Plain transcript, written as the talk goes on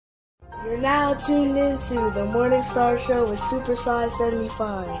You're now tuned into the Morningstar Show with Supersize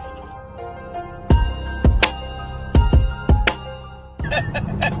 75.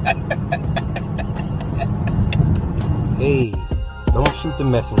 Hey, don't shoot the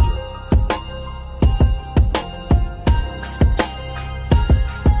messenger.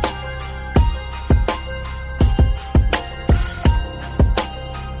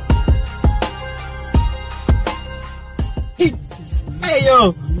 Hey,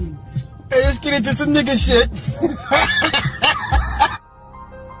 yo. Hey, let's get into some nigga shit.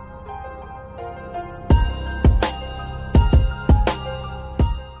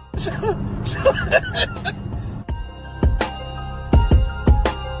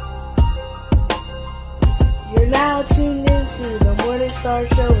 You're now tuned into the Morningstar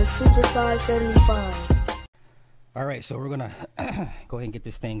Show with Supersize 75. All right, so we're gonna go ahead and get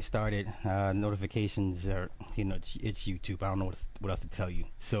this thing started. Notifications are, it's YouTube. I don't know what else to tell you.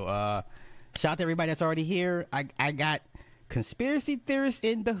 So, shout out to everybody that's already here. I got conspiracy theorists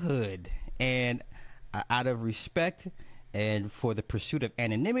in the hood, and out of respect and for the pursuit of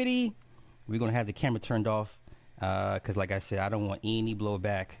anonymity, we're gonna have the camera turned off because, like I said, I don't want any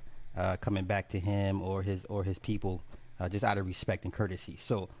blowback coming back to him or his people, just out of respect and courtesy.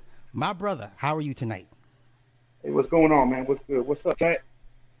 So, my brother, how are you tonight? Hey, what's going on, man? What's good? What's up, chat?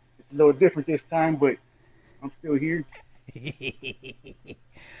 It's a little different this time, but I'm still here.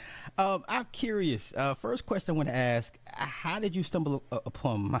 I'm curious. First question I want to ask: how did you stumble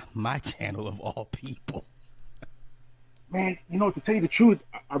upon my channel of all people? Man, to tell you the truth,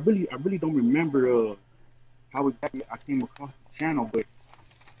 I really don't remember how exactly I came across the channel, but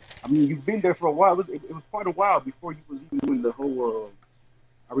I mean, you've been there for a while. It was quite a while before you was even doing the whole.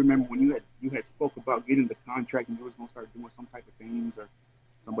 I remember when you had spoke about getting the contract and you was gonna start doing some type of things, or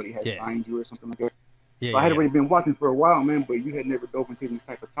somebody had signed you or something like that. Yeah, so I had already been watching for a while, man, but you had never dove into these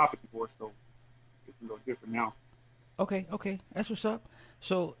type of topics before, so it's a little different now. Okay, that's what's up.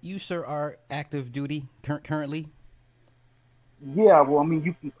 So you, sir, are active duty currently? Yeah, well, I mean,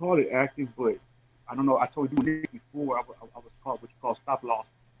 you can call it active, but I don't know. I told you this before. I was called what you call stop loss.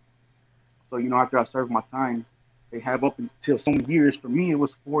 So after I served my time, they have up until so many years. For me, it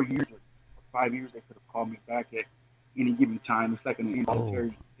was 4 years or 5 years. They could have called me back at any given time. It's like an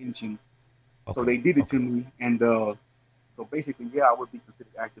involuntary extension. Okay. So they did it to me, and so basically, yeah, I would be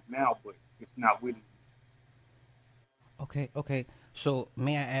considered active now, but it's not willingly. Okay. So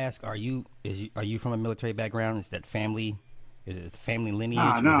may I ask, are you from a military background? Is that family? Is it family lineage?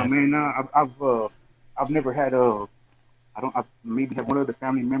 I've never had I maybe have one other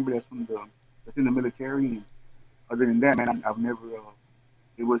family member that's in the military. And other than that, man, I've never.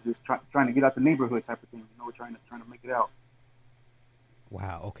 It was just trying to get out the neighborhood type of thing, trying to make it out.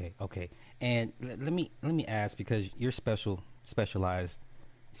 Wow. Okay. And let me ask, because your specialized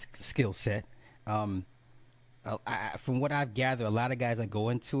skill set. From what I've gathered, a lot of guys that go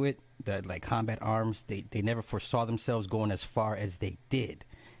into it, that like combat arms, they never foresaw themselves going as far as they did.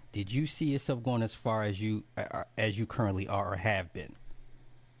 Did you see yourself going as far as you currently are or have been?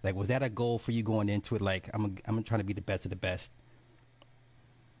 Like, was that a goal for you going into it? Like, I'm trying to be the best of the best.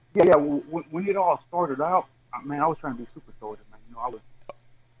 Yeah. When it all started out, man, I was trying to be super soldier, man.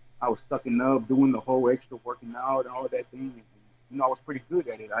 I was sucking up, doing the whole extra working out and all of that thing. And, I was pretty good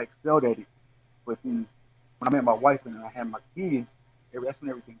at it. I excelled at it. But then when I met my wife and I had my kids, that's when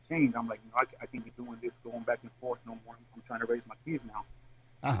everything changed. I'm like, I can't be doing this, going back and forth no more. I'm trying to raise my kids now.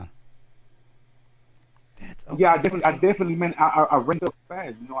 Uh-huh. That's okay. Yeah, I definitely, man, I ranked up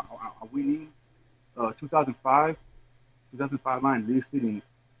fast. I went in 2005. 2005, I enlisted, and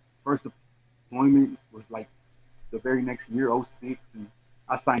first deployment was like the very next year, '06, and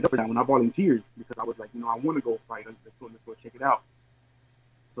I signed up for that when I volunteered because I was like, I want to go fight. Let's go check it out.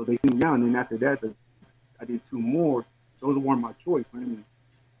 So they sent me out, and then after that, I did 2 more. Those weren't my choice, man. I mean,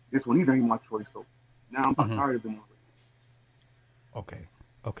 this one either ain't my choice. So now I'm tired of them already.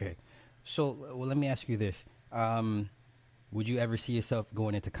 Okay. So, well, let me ask you this: would you ever see yourself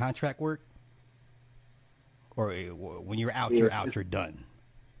going into contract work, or when you're out, you're done?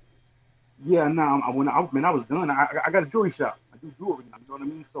 Yeah, no. When I was done. I got a jewelry shop. I do jewelry. You know what I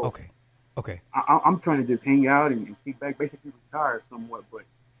mean? So okay. I'm trying to just hang out and kick back, basically retire somewhat. But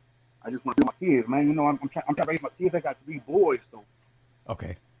I just want to do my kids, man. I'm trying to raise my kids. I got 3 boys, so.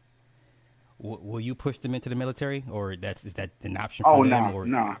 Okay. Will you push them into the military, or is that an option for them?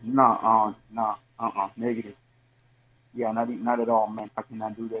 Negative. Yeah, not at all, man. I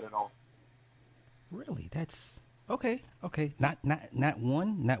cannot do that at all. Really? That's okay. Not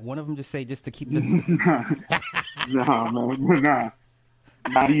one of them. Just to keep the. Nah, man. Nah.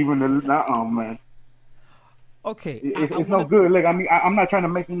 Not even man. Okay, I It's want no to. good. Look, I mean, I'm not trying to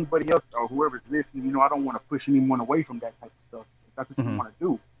make anybody else or whoever's listening. I don't want to push anyone away from that type of stuff. If that's what you Mhm. want to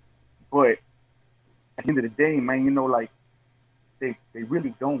do, but at the end of the day, man, like they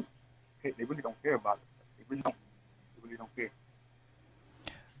really don't they really don't care about it. They really don't care.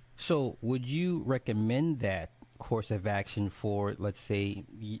 So, would you recommend that course of action for, let's say,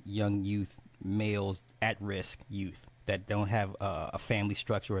 young youth, males at risk youth that don't have a family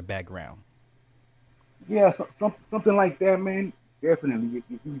structure or background? Yeah, something like that, man. Definitely.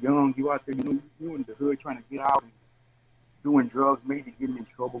 If you're young, you out there, you in the hood trying to get out and doing drugs, maybe getting in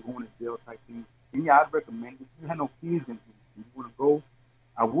trouble, going to jail type thing. And yeah, I'd recommend it. If you have no kids and you want to go,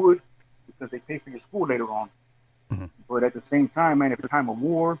 I would because they pay for your school later on. Mhm. But at the same time, man, if it's a time of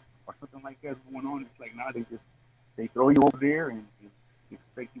war or something like that's going on, it's like now they throw you over there and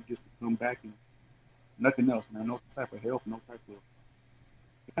expect you just to come back and nothing else, man. No type of help, no type of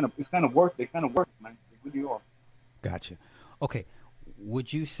it's kind of work. They kind of work, man. They really are. Gotcha. Okay,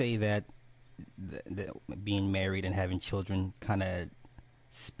 would you say that being married and having children kind of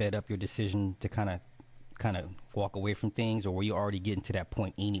sped up your decision to kind of walk away from things, or were you already getting to that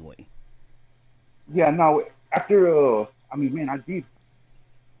point anyway? Yeah. Now after I mean, man, I did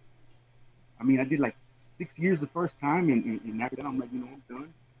like 6 years the first time, and after that, I'm like, I'm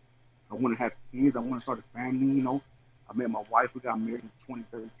done. I want to have kids. I want to start a family. I met my wife. We got married in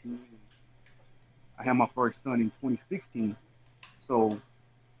 2013. And I had my first son in 2016. So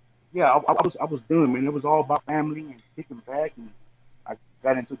yeah, I was done, man. It was all about family and kicking back, and I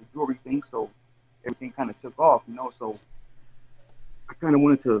got into the jewelry thing, so everything kind of took off, So I kind of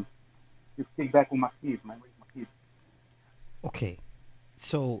wanted to just kick back with my kids, man, raise my kids. Okay,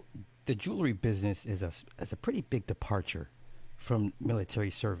 so the jewelry business is a pretty big departure from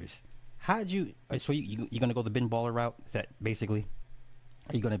military service. How did you? So you gonna go the bin baller route? Is that basically?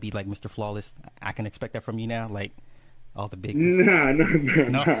 Are you gonna be like Mr. Flawless? I can expect that from you now, like all the big. Nah, no, no,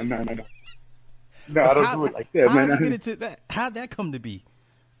 No. no, no, no, no. No, Well, I don't do it like that, how man. did you get into that? How'd that come to be?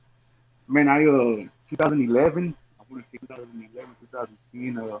 Man, 2011. I want to say 2011,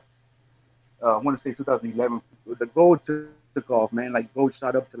 2010. I want to say 2011. The gold took off, man. Like gold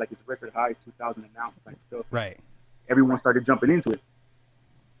shot up to like its record high, 2,000 an ounce type stuff, and Right. everyone started jumping into it.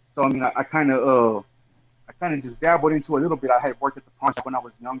 So I mean, I kind of just dabbled into a little bit. I had worked at the pawn shop when I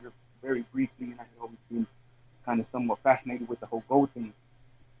was younger, very briefly, and I had always been kind of somewhat fascinated with the whole gold thing.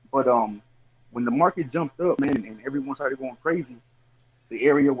 But when the market jumped up, man, and everyone started going crazy, the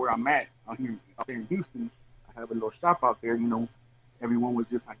area where I'm at out there in Houston, I have a little shop out there. Everyone was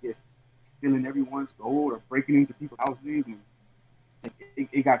just, I guess, stealing everyone's gold or breaking into people's houses, and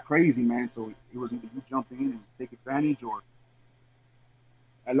it got crazy, man. So it was either you jump in and take advantage, or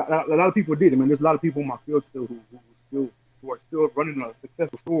a lot of people did. I mean, there's a lot of people in my field still who are still running a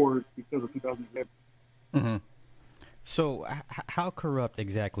successful store because of 2011. Hmm. So how corrupt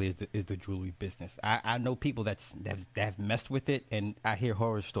exactly is the jewelry business? I know people that have messed with it, and I hear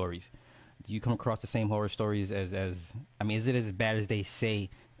horror stories. Do you come across the same horror stories as I mean, is it as bad as they say,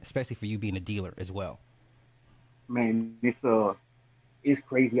 especially for you being a dealer as well? Man, it's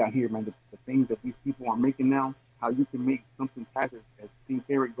crazy out here, man. The things that these people are making now, how you can make something pass as 10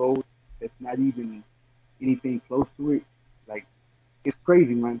 karat gold that's not even anything close to it. Like it's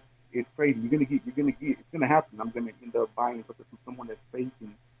crazy, man. It's crazy. It's gonna happen. I'm gonna end up buying something from someone that's fake,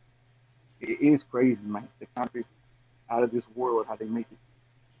 and it is crazy, man. The counterfeits out of this world, how they make it.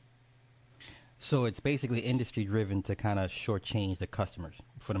 So it's basically industry driven to kind of shortchange the customers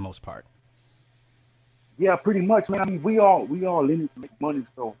for the most part. Yeah, pretty much, man. I mean, we all in it to make money,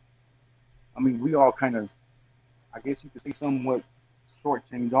 so I mean, we all kind of, I guess you could say, somewhat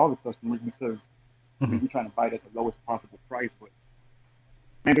shortchange all the customers because I Hmm. mean, we're trying to buy it at the lowest possible price, but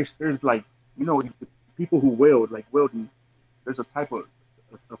man, there's like these people who weld like welding. There's a type of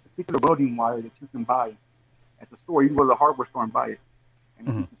a particular welding wire that you can buy at the store. You can go to the hardware store and buy it. And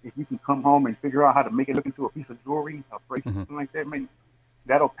Hmm. if you can come home and figure out how to make it look into a piece of jewelry, a bracelet, Hmm. something like that, man,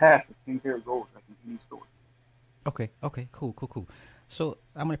 that'll pass as 10 karat gold like in any store. Okay. Okay. Cool. Cool. Cool. So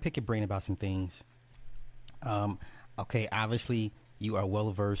I'm gonna pick your brain about some things. Um, okay. Obviously, you are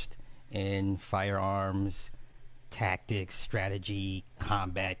well versed in firearms, tactics, strategy,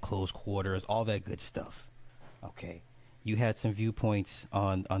 combat, close quarters, all that good stuff. Okay. You had some viewpoints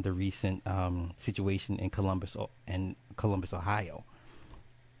on the recent situation in Columbus, Ohio.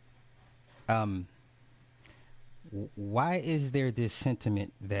 Um, why is there this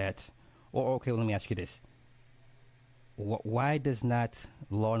sentiment that, or okay, well, let me ask you this: why does not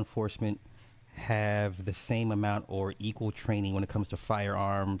law enforcement have the same amount or equal training when it comes to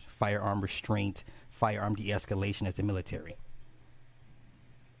firearms, firearm restraint, firearm de-escalation as the military?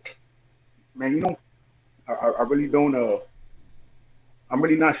 Man, I really don't. I'm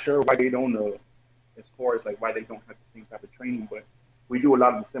really not sure why they don't. As far as like why they don't have the same type of training, but we do a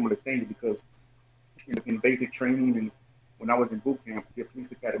lot of the similar things because in basic training and when I was in boot camp, the police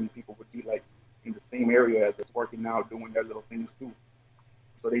academy people would be like in the same area as us working out, doing their little things too.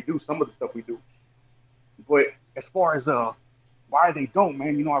 So they do some of the stuff we do. But as far as why they don't,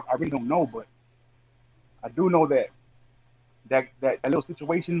 man, I really don't know. But I do know that little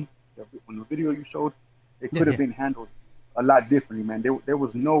situation, when the video you showed, it could have been handled a lot differently, man. There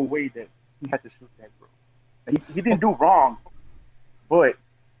was no way that he had to shoot that girl. He didn't do wrong, but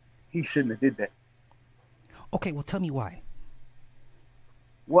he shouldn't have did that. Okay, well, tell me why.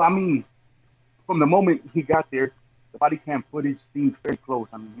 Well, I mean, from the moment he got there, the body cam footage seems very close.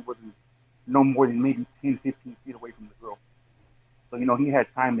 I mean, he wasn't no more than maybe 10, 15 feet away from the girl. So, he had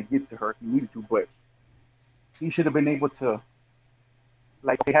time to get to her if he needed to, but he should have been able to,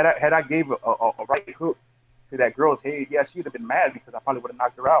 like, had I gave a right hook to that girl's head, yeah, she'd have been mad because I probably would have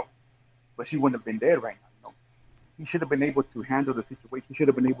knocked her out, but she wouldn't have been dead right now. He should have been able to handle the situation. He should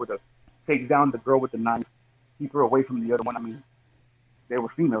have been able to take down the girl with the knife, keep her away from the other one. I mean, they were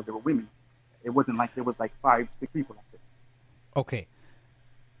females, they were women. It wasn't like there was like 5, 6 people like that. Okay.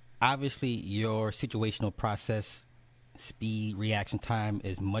 Obviously, your situational process, speed, reaction time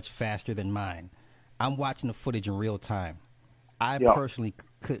is much faster than mine. I'm watching the footage in real time. I personally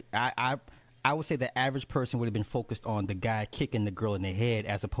could. I would say the average person would have been focused on the guy kicking the girl in the head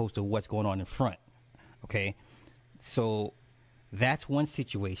as opposed to what's going on in front. Okay, so that's one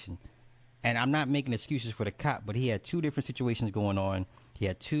situation, and I'm not making excuses for the cop, but he had 2 different situations going on. He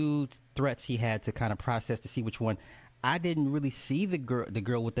had 2 threats he had to kind of process to see which one. I didn't really see the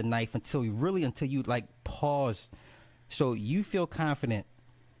girl with the knife until you like paused. So you feel confident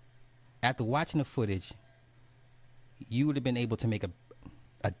after watching the footage, you would have been able to make a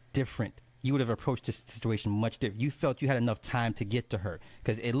different. You would have approached this situation much different. You felt you had enough time to get to her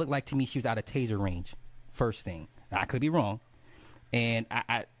because it looked like to me she was out of taser range. First thing, I could be wrong, and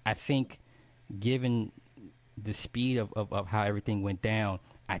I think given the speed of how everything went down,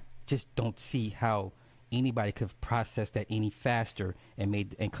 I just don't see how anybody could have processed that any faster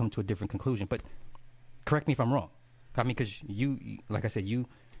and come to a different conclusion. But correct me if I'm wrong. I mean, because you like I said, you're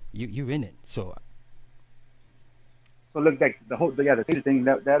in it. So look, like the taser thing,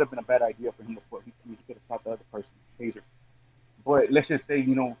 that'd have been a bad idea for him before. He could have shot the other person, taser. But let's just say,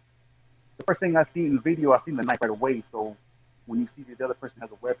 the first thing I see in the video, I seen the knife right away. So when you see the other person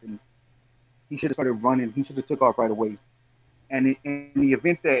has a weapon, he should have started running. He should have took off right away. And in the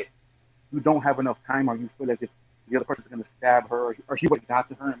event that you don't have enough time, or you feel as if the other person is going to stab her, or she would have got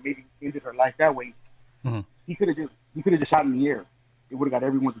to her and maybe ended her life that way, he could have just shot in the air. It would have got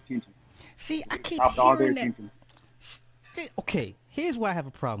everyone's attention. See, I keep hearing that. Okay, here's what I have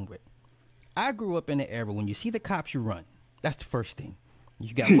a problem with. I grew up in the era when you see the cops, you run. That's the first thing.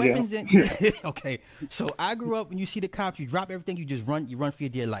 You got weapons in. Okay, so I grew up when you see the cops, you drop everything, you just run. You run for your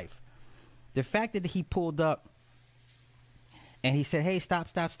dear life. The fact that he pulled up and he said, "Hey, stop."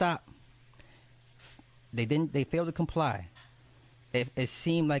 They didn't. They failed to comply. It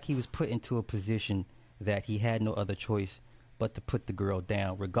seemed like he was put into a position that he had no other choice but to put the girl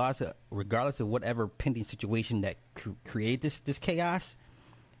down, regardless of whatever pending situation that created this chaos.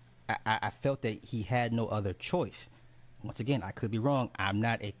 I felt that he had no other choice. Once again, I could be wrong. I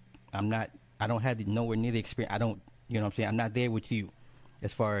don't have nowhere near the experience. I don't. You know what I'm saying? I'm not there with you,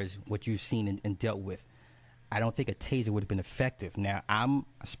 as far as what you've seen and dealt with. I don't think a taser would have been effective. Now, I'm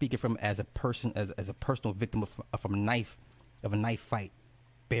speaking from as a person, as a personal victim of a knife fight,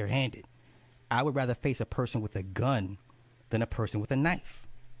 barehanded. I would rather face a person with a gun than a person with a knife.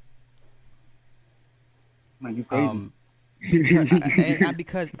 Man, you crazy.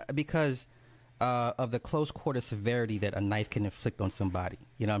 Because of the close quarter severity that a knife can inflict on somebody.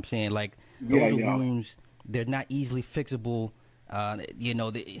 You know what I'm saying? Like those wounds, they're not easily fixable.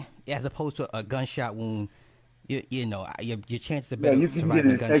 As opposed to a gunshot wound. Your chances are better. You can get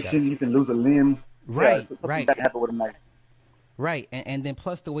an infection. You can lose a limb. Right, right. That can happen with a knife. Right, and then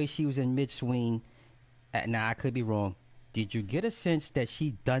plus the way she was in mid swing. Now I could be wrong. Did you get a sense that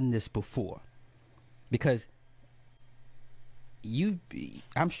she done this before? Because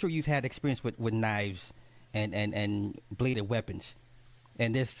I'm sure you've had experience with knives and bladed weapons,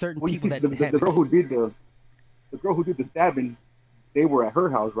 and there's certain people that the girl who did the stabbing. They were at her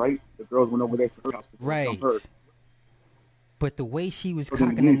house, right? The girls went over there to her house. Right. But the way she was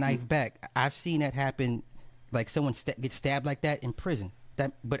cocking the knife back, I've seen that happen. Like someone gets stabbed like that in prison.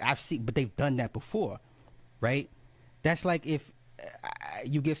 But they've done that before, right? That's like if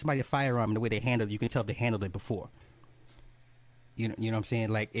you give somebody a firearm and the way they handle it, you can tell they handled it before. You know what I'm saying?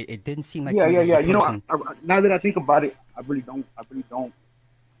 Like it didn't seem like Yeah, to me yeah, this was yeah. a You know, person. now that I think about it, I really don't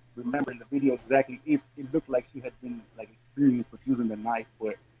remember in the video exactly if it looked like she had been like experienced with using the knife.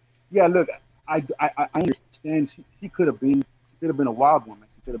 But yeah, look, I understand she could have been a wild woman.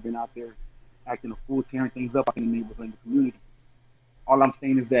 She could have been out there acting a fool, tearing things up in the neighborhood, in the community. All I'm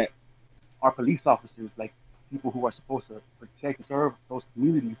saying is that our police officers, like people who are supposed to protect and serve those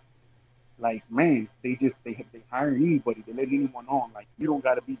communities, like man, they hire anybody, they let anyone on. Like you don't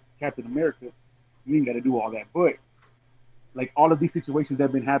got to be Captain America, you ain't got to do all that. But like all of these situations that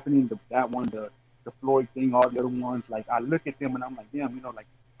have been happening, that one, the Floyd thing, all the other ones, like I look at them and I'm like, damn, like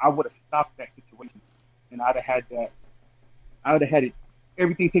I would have stopped that situation, and I would have had it,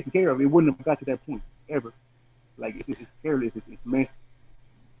 everything taken care of. It wouldn't have got to that point ever. Like it's careless, it's messy.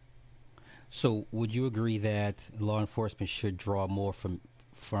 So, would you agree that law enforcement should draw more from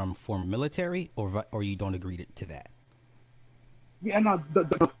former military, or you don't agree to that? Yeah, no,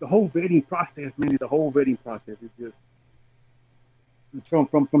 the whole vetting process, man, the whole vetting process is just from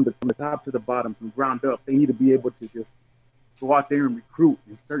the top to the bottom, from ground up. They need to be able to just go out there and recruit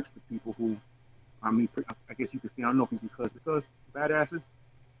and search for people who, I mean, I guess you could say, I don't know if it's because badasses.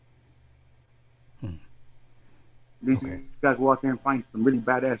 Hmm. These Okay. guys go out there and find some really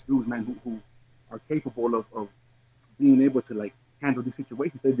badass dudes, man, who are capable of being able to like handle these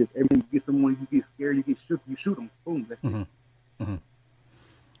situations. They just every time you get someone, you get scared, you get shook, you shoot them, boom, that's it. Hmm. Hmm.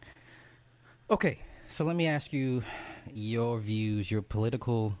 Okay. So let me ask you your views, your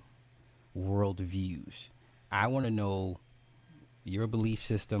political world views. I want to know your belief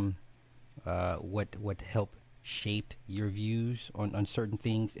system, what helped shaped your views on certain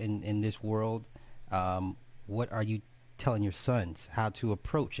things in this world. What are you telling your sons how to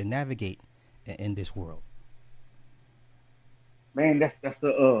approach and navigate in this world? Man, that's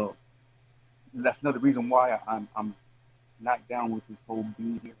another reason why I'm not down with this whole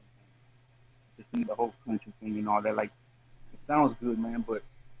being here, just the whole country thing and all that. Like, it sounds good, man, but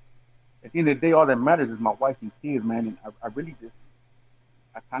at the end of the day, all that matters is my wife and kids, man. And I really just,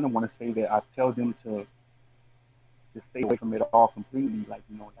 I kind of want to say that I tell them to just stay away from it all completely. Like,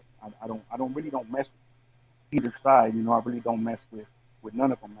 like I don't really don't mess with either side. I really don't mess with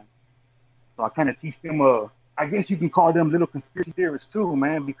none of them, man. So I kind of teach them, I guess you can call them little conspiracy theorists too,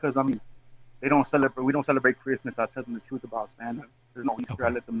 man, because I mean, we don't celebrate Christmas. I tell them the truth about Santa. There's no Easter. I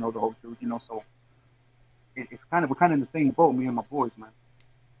Okay. let them know the whole truth. So we're kind of in the same boat, me and my boys, man.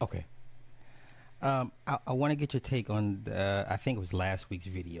 Okay. I want to get your take on I think it was last week's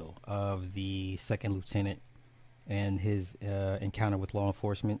video of the second lieutenant and his encounter with law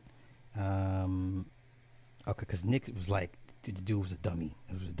enforcement. Okay, because Nick was like, the dude was a dummy.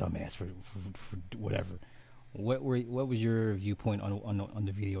 It was a dumbass for whatever. What was your viewpoint on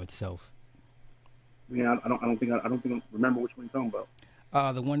the video itself? Yeah, I don't think I remember which one you're talking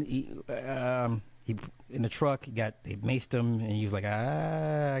about. The one he in the truck, they maced him, and he was like,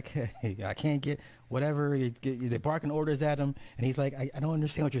 I can't get whatever. They're barking orders at him, and he's like, I don't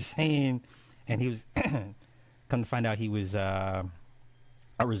understand what you're saying, and he was come to find out he was a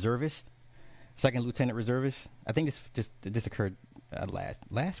reservist, second lieutenant reservist. I think this occurred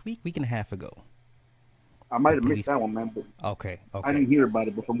last week and a half ago. I might The have police. missed that one, man, but Okay, I okay. didn't hear about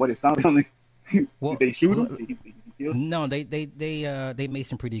it. But from what it sounded like, Well, did they shoot him? Did he kill him? no, they maced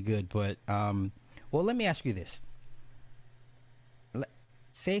him pretty good, but well, let me ask you this.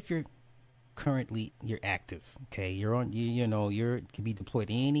 Say if you're active, okay, you're on, you can be deployed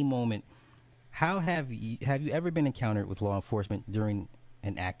at any moment. How have you ever been encountered with law enforcement during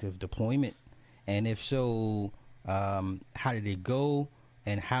an active deployment? And if so, how did it go?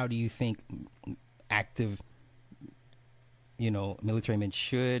 And how do you think active, military men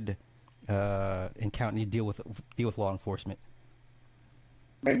should encounter deal with law enforcement?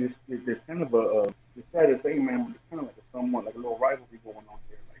 Man, there's kind of it's sad to say, man, but it's kind of like somewhat like a little rivalry going on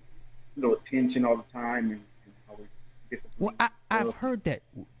there, like a little tension all the time, and how we Well, discipline I've stuff. heard that.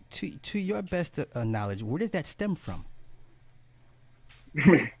 To your best knowledge, where does that stem from? I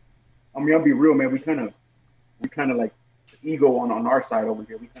mean, I'll be real, man. We kind of like the ego on our side over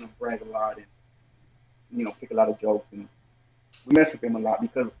here. We kind of brag a lot and pick a lot of jokes, and we mess with them a lot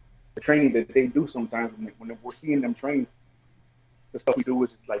because the training that they do sometimes when we're seeing them train, the stuff we do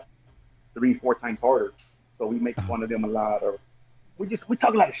is just like 3, 4 times harder. So we make Uh-huh. fun of them a lot, or we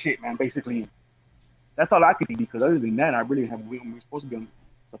talk a lot of shit, man. Basically, that's all I can see. Because other than that, I really have we're supposed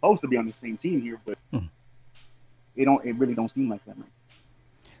to be on the same team here, but Hmm. it really don't seem like that, man.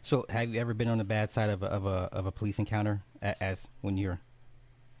 So, have you ever been on the bad side of a police encounter as when you're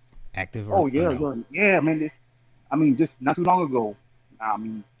active Oh or yeah, no? yeah, man. I mean, just not too long ago. I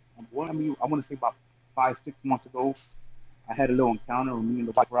mean, I want to say about 5, 6 months ago. I had a little encounter with me and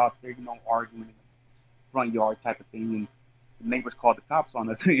the wife were out there, arguing in the front yard type of thing, and the neighbors called the cops on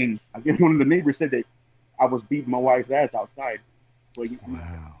us. And I guess one of the neighbors said that I was beating my wife's ass outside. But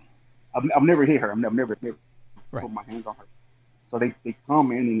Wow. I've never hit her. I've never Right. put my hands on her. So they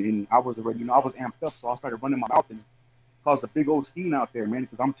come in, and I was already, I was amped up, so I started running my mouth and caused a big old scene out there, man,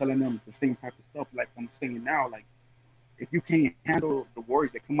 because I'm telling them the same type of stuff like I'm saying now. Like, if you can't handle the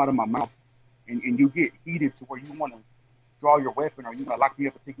words that come out of my mouth, and you get heated to where you want to draw your weapon or you want to lock me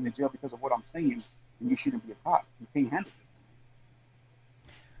up or take me to jail because of what I'm saying, then you shouldn't be a cop. You can't handle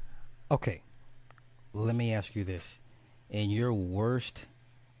this. Okay. Let me ask you this. In your worst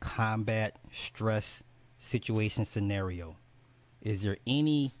combat stress situation scenario, is there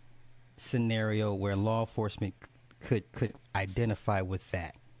any scenario where law enforcement could identify with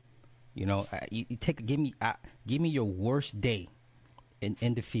that? Give me your worst day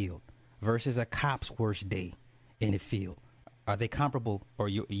in the field versus a cop's worst day in the field. Are they comparable, or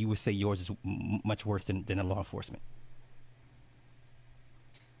you would say yours is much worse than a law enforcement?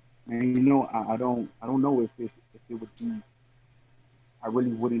 And I don't know if it would be. I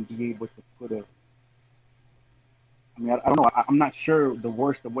really wouldn't be able to put a. I mean, I don't know. I'm not sure the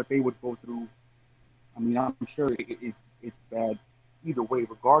worst of what they would go through. I mean, I'm sure it's bad either way,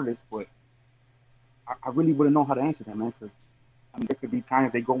 regardless. But I really wouldn't know how to answer that, man. Because I mean, there could be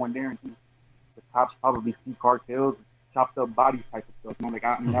times they go in there and see the cops probably see cartels, chopped up bodies type of stuff.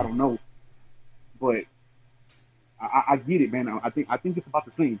 I don't know, but I get it, man. I think it's about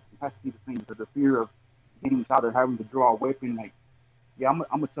the same. It has to be the same because the fear of getting shot or having to draw a weapon, like, yeah,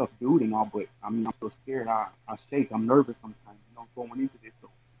 I'm a tough dude and all, but I mean, I'm so scared. I shake. I'm nervous sometimes, going into this. So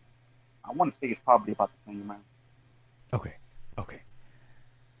I want to say it's probably about the same, man. Okay.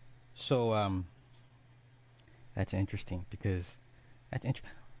 So that's interesting because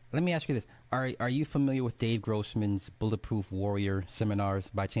let me ask you this: Are you familiar with Dave Grossman's Bulletproof Warrior seminars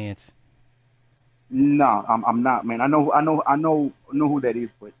by chance? No, I'm not, man. I know who that is,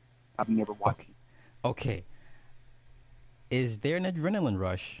 but I've never watched it. Okay. Is there an adrenaline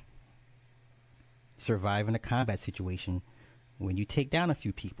rush surviving a combat situation when you take down a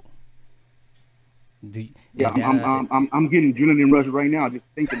few people? I'm getting adrenaline rush right now just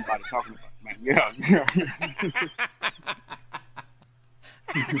thinking about it, talking about it, man. Yeah.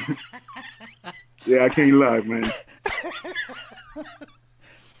 Yeah, I can't lie, man.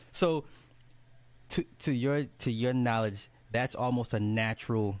 So, to your knowledge, that's almost a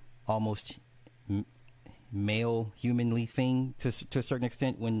natural, almost male humanly thing to a certain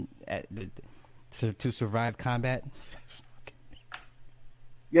extent when to survive combat.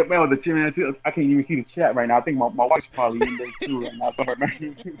 Yeah, man, the chat, man, I can't even see the chat right now. I think my wife's probably in there too right now. Sorry,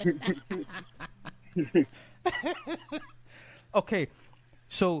 man. Okay,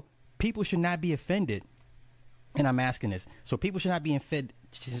 so people should not be offended, and I'm asking this. So people should not be offended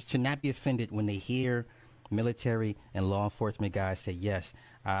when they hear military and law enforcement guys say, yes,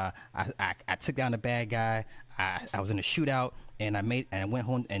 I took down a bad guy. I was in a shootout, and I went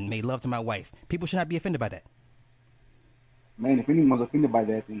home and made love to my wife. People should not be offended by that. Man, if anyone's offended by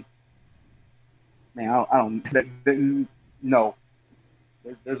that, then man, I don't. No,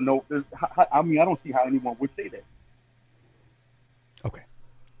 there's no. I mean, I don't see how anyone would say that. Okay.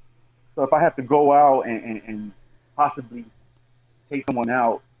 So if I have to go out and possibly take someone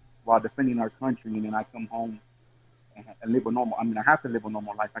out while defending our country, and then I come home and live a normal. I mean, I have to live a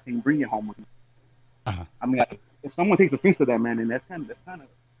normal life. I can't bring it home with me. Uh-huh. I mean, if someone takes offense to that, man, then that's kind of.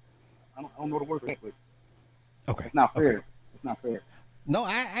 I don't know the word for that, but okay, it's not fair. Okay. It's not fair. No,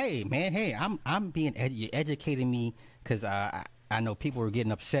 I'm being you're educating me because I know people were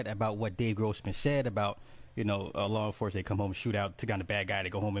getting upset about what Dave Grossman said about law enforcement. They come home, shoot out, took down the bad guy, they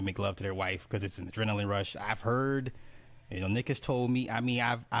go home and make love to their wife because it's an adrenaline rush. I've heard, Nick has told me. I mean,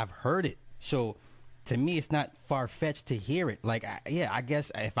 I've heard it. So to me, it's not far fetched to hear it. Like, I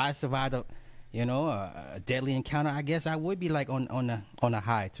guess if I survived a deadly encounter, I guess I would be like on a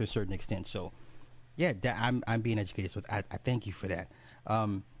high to a certain extent. So yeah, I'm being educated. So I thank you for that.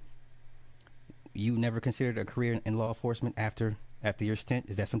 You never considered a career in law enforcement after your stint?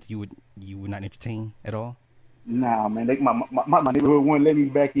 Is that something you would not entertain at all? Nah, man. My neighborhood wouldn't let me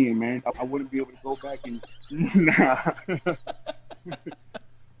back in, man. I wouldn't be able to go back in. Nah.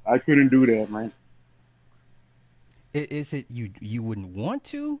 I couldn't do that, man. Is it you wouldn't want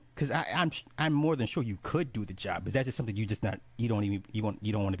to? Because I'm more than sure you could do the job. Is that just something you don't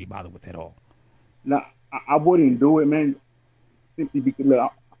want to be bothered with at all? No, I wouldn't do it, man. Simply because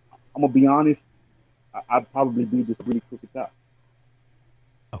look, I'm gonna be honest. I'd probably be just a really crooked cop.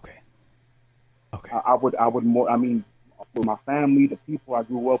 Okay. I would more. I mean, with my family, the people I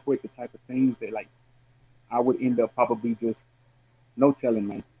grew up with, the type of things that like I would end up probably just no telling,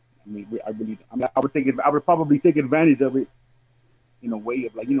 man. I mean, I would take it. I would probably take advantage of it in a way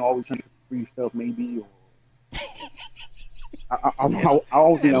of like, always trying to get free stuff, maybe. Or I don't think At I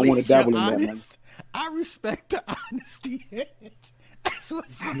want to least you're dabble in that, man. honest. I respect the honesty. That's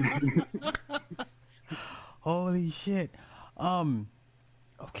what's up. Holy shit.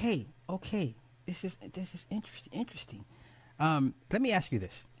 Okay. This is interesting. Let me ask you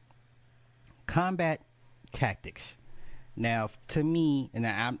this. Combat tactics. Now, to me,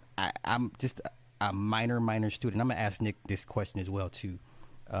 and I'm just a minor student. I'm gonna ask Nick this question as well too.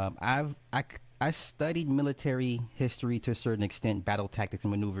 I studied military history to a certain extent, battle tactics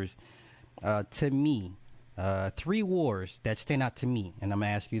and maneuvers. To me, 3 wars that stand out to me, and I'm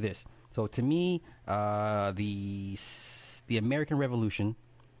gonna ask you this. So to me, the American Revolution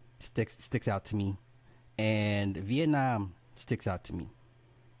sticks out to me, and Vietnam sticks out to me,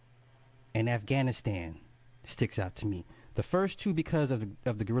 and Afghanistan sticks out to me. The first 2 because of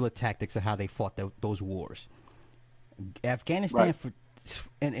the guerrilla tactics of how they fought those wars. Afghanistan, Right.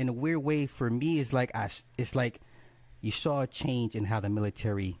 In a weird way, for me, is like it's like you saw a change in how the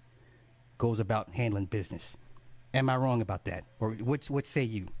military goes about handling business. Am I wrong about that, or what say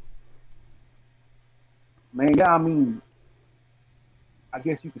you? Man, yeah, I mean, I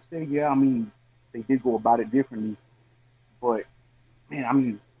guess you could say, yeah, I mean, they did go about it differently, but man, I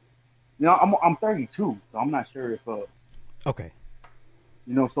mean, I'm 32, so I'm not sure if Okay.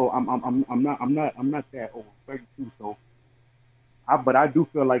 so I'm not that old, 32, so but I do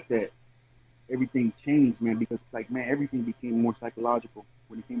feel like that everything changed, man, because like, man, everything became more psychological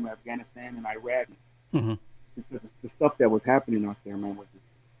when it came to Afghanistan and Iraq, Mm-hmm. because the stuff that was happening out there, man, was just,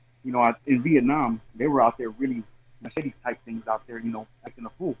 in Vietnam, they were out there really machete type things out there, acting a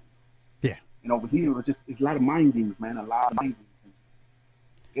fool. Yeah. And over here, it's a lot of mind games, man, a lot of mind games. And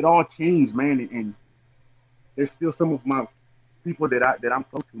it all changed, man, and there's still some of my people that I'm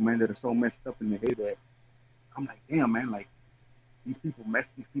close to, man, that are so messed up in the head that I'm like, damn, man, like these people mess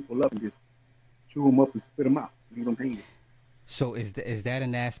these people up and just chew them up and spit them out. You know what I'm saying? So is that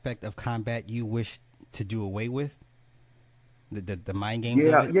an aspect of combat you wish to do away with? The mind games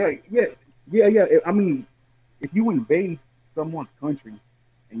Yeah, of it? yeah. I mean, if you invade someone's country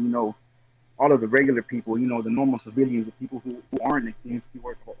and all of the regular people, the normal civilians, the people who aren't against you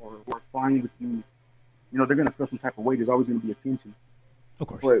or who are fine with you, they're gonna feel some type of way. There's always gonna be attention. Of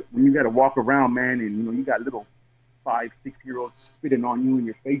course. But when you got to walk around, man, and you got little 5, 6 year olds spitting on you in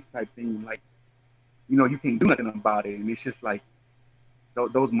your face type thing, like you can't do nothing about it, and it's just like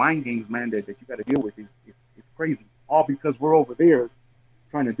those mind games, man, that you got to deal with is crazy. All because we're over there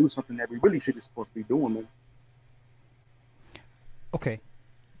trying to do something that we really should be supposed to be doing, man. Okay.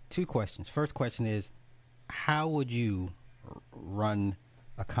 2 questions. First question is, how would you run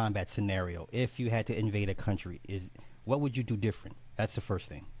a combat scenario if you had to invade a country? What would you do different? That's the first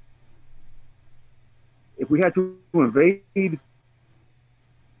thing. If we had to invade,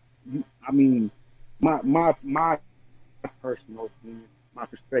 I mean, my personal opinion, my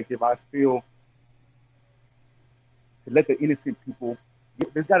perspective, I feel to let the innocent people,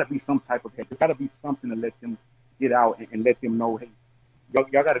 there's got to be some type of, there's got to be something to let them get out and let them know, hey, y'all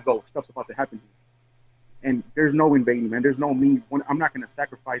got to go. Stuff's about to happen here. And there's no invading, man. There's no means. I'm not going to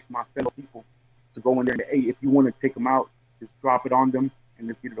sacrifice my fellow people to go in there and, hey, if you want to take them out, just drop it on them and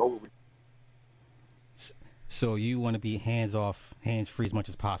let's get it over with. So you want to be hands off, hands free as much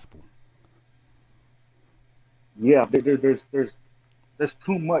as possible. Yeah, there's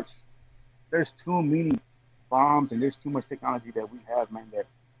too much. There's too many bombs and there's too much technology that we have, man,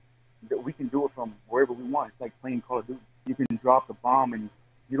 that we can do it from wherever we want. It's like playing Call of Duty. You can drop the bomb and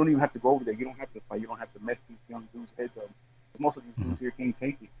you don't even have to go over there. You don't have to fight. You don't have to mess these young dudes' heads up. Most of these dudes here can't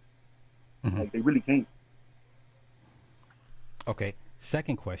take it. Mm-hmm. Like, they really can't. Okay.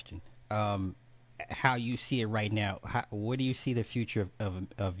 Second question. How you see it right now? What do you see the future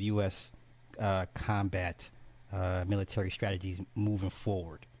of U.S. Combat military strategies moving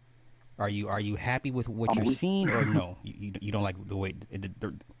forward? Are you happy with what you're seeing, or no? You don't like the way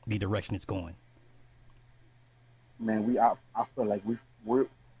the direction it's going? Man, I feel like we're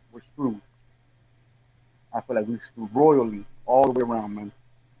screwed. I feel like we're screwed royally all the way around, man.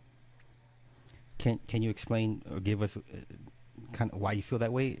 Can you explain or give us kind of why you feel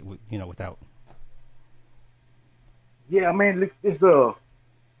that way? Without. Yeah, man. It's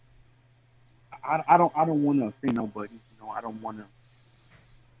I don't want to say nobody. I don't want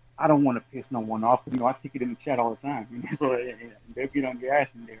to piss no one off. I kick it in the chat all the time. So they'll get on your ass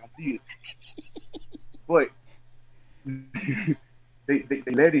and I see it. But they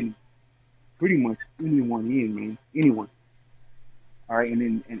letting pretty much anyone in, man. Anyone. All right,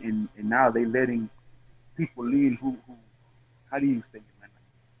 and now they letting people in who how do you say it, man?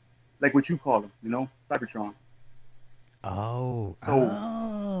 Like what you call them, Cybertron. Oh, So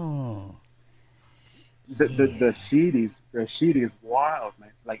oh, the yeah. shit is wild,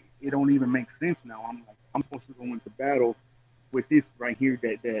 man. Like it don't even make sense now. I'm like I'm supposed to go into battle with this right here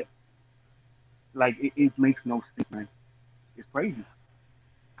that like it makes no sense, man. It's crazy.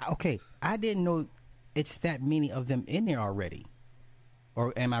 Okay, I didn't know it's that many of them in there already.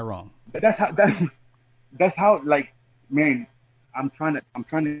 Or am I wrong? That's how that's how like man. I'm trying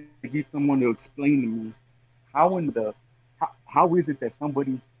to get someone to explain to me how in the how is it that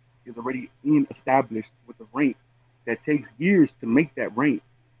somebody is already in established with a rank that takes years to make that rank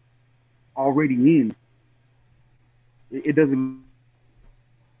already in. It doesn't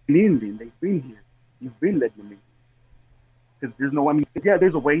end then. They've been here. You've been letting them in. Because there's no, I mean, yeah,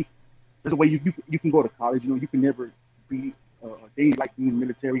 there's a way you can go to college. You can never be they like being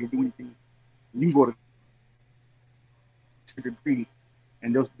military or do anything. You can go to degree,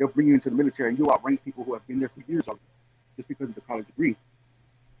 and they'll bring you into the military, and you'll outrank people who have been there for years already, just because of the college degree.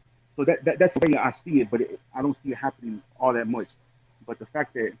 So that's the way I see it, but I don't see it happening all that much. But the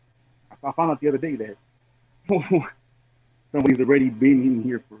fact that I found out the other day that somebody's already been in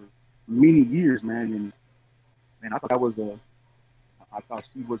here for many years, man, and man, I thought that was a, I thought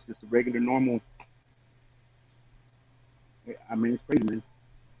she was just a regular normal. I mean, it's crazy, man.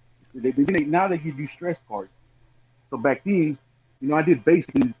 Now they give you stress cards. So back then, I did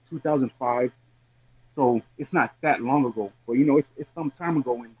basic in 2005, so it's not that long ago. But it's some time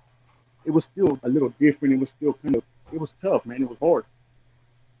ago, and it was still a little different. It was still it was tough, man. It was hard.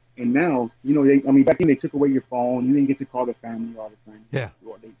 And now, I mean, back then they took away your phone. You didn't get to call the family all the time. Yeah.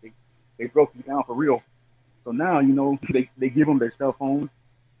 Or they broke you down for real. So now, they give them their cell phones.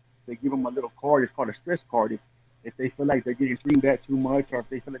 They give them a little card. It's called a stress card. If they feel like they're getting screamed at too much, or if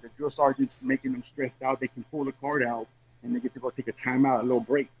they feel like the drill sergeant's making them stressed out, they can pull the card out and they get to go take a timeout, a little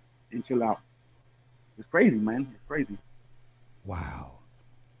break, and chill out. It's crazy, man. It's crazy. Wow.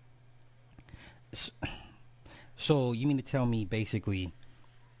 So you mean to tell me basically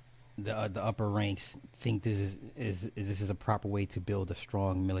the upper ranks think this is a proper way to build a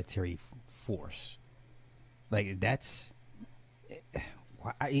strong military force? Like that's,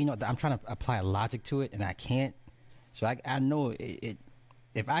 I'm trying to apply a logic to it and I can't. So I know it.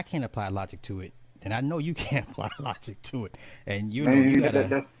 If I can't apply logic to it, then I know you can't apply logic to it. And you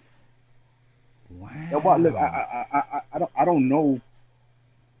gotta. Wow. Look, Wow. I don't know.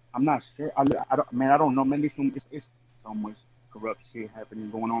 I'm not sure. I don't know. Man, it's so much corrupt shit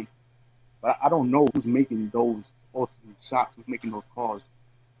happening going on. But I don't know who's making those ultimate shots, who's making those calls.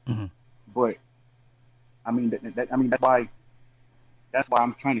 Hmm. But I mean, I mean that's why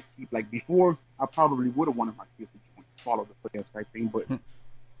I'm trying to keep like before. I probably would have wanted my kids to follow the footsteps type thing, but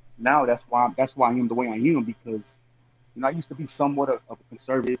now that's why I am the way I am because I used to be somewhat of a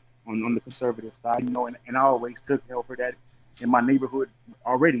conservative on the conservative side, and I always took hell for that in my neighborhood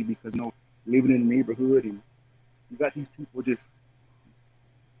already because living in the neighborhood and you got these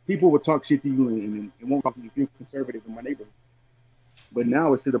people will talk shit to you and won't talk to you if you're conservative in my neighborhood. But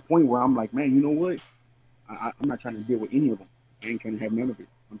now it's to the point where I'm like, man, you know what? I'm not trying to deal with any of them. I ain't trying to have none of it.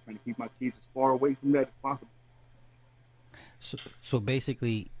 I'm trying to keep my kids as far away from that as possible. So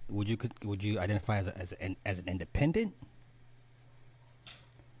basically, would you identify as an independent,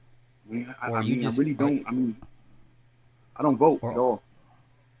 or you I just really don't. I mean, I don't vote at or all.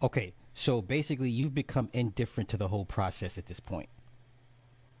 okay? So basically, you've become indifferent to the whole process at this point.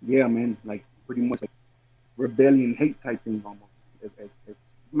 Yeah, man, like pretty much like rebellion, hate type thing almost. As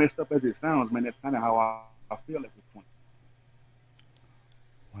messed up as it sounds, man, that's kind of how I feel at this point.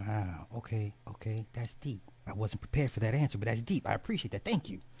 Wow. Okay. Okay. That's deep. I wasn't prepared for that answer, but that's deep. I appreciate that. Thank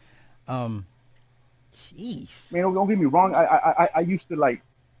you. Um. Jeez. Man, don't get me wrong. I used to like.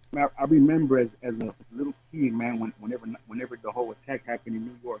 I remember as a little kid, man, whenever the whole attack happened in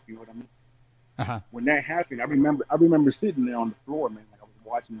New York, you know what I mean? Uh huh. When that happened, I remember sitting there on the floor, man, like I was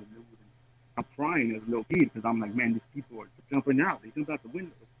watching the news and I'm crying as a little kid because I'm like, man, these people are jumping out. They jump out the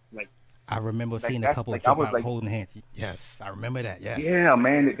window. Like, I remember like seeing a that's couple like I jump was out like, holding hands. Yes, I remember that. Yes. yeah,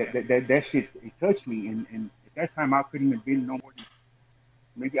 man, that shit it touched me. And at that time, I couldn't have been no more than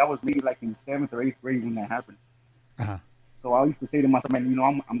maybe I was maybe like in seventh or eighth grade when that happened. Uh huh. So I used to say to myself, man,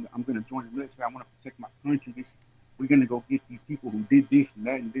 I'm gonna join the military. I want to protect my country. We're gonna go get these people who did this and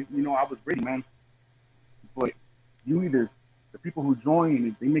that. And this. I was ready, man. But you either the people who join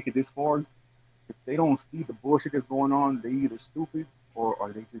and they make it this far, if they don't see the bullshit that's going on, they either stupid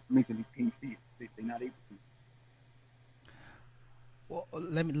or they just mentally can't see it. They're not able to. Well,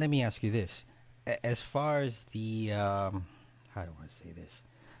 let me ask you this: as far as the how do I want to say this?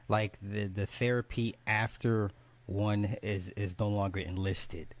 like the therapy after one is no longer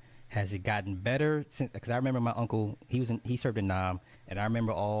enlisted? Has it gotten better since? Because I remember my uncle, he served in Nam, and I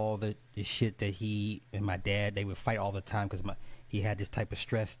remember all the shit that he and my dad, they would fight all the time because he had this type of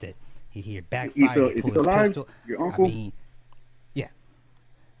stress that he'd backfire, Is pull he his alive? pistol. Your uncle? I mean, yeah.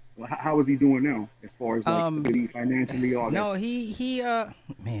 Well, how is he doing now, as far as like stability, financially, all No, that? he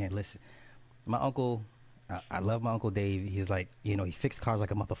man, listen, my uncle. I love my uncle Dave. He's like, he fixed cars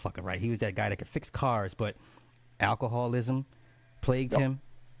like a motherfucker, right? He was that guy that could fix cars, but alcoholism plagued him.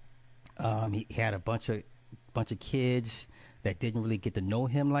 He had a bunch of kids that didn't really get to know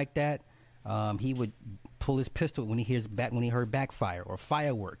him like that. He would pull his pistol when he heard backfire or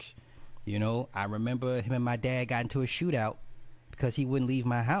fireworks. I remember him and my dad got into a shootout because he wouldn't leave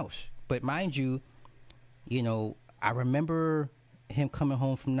my house. But mind you, I remember him coming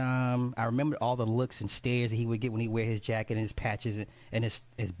home from Nam. I remember all the looks and stares that he would get when he wear his jacket and his patches and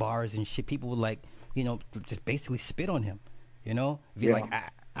his bars and shit. People would like, just basically spit on him. Be like,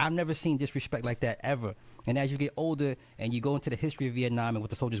 I've never seen disrespect like that ever. And as you get older and you go into the history of Vietnam and what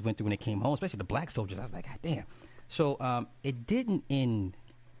the soldiers went through when they came home, especially the black soldiers, I was like, God damn. So it didn't end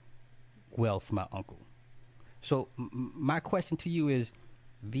well for my uncle. So my question to you is,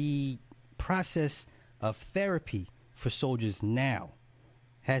 the process of therapy for soldiers now,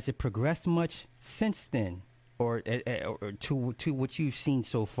 has it progressed much since then, or to what you've seen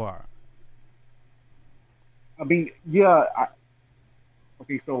so far? I mean, yeah.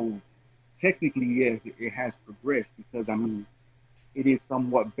 Okay, so technically, yes, it has progressed because I mean, it is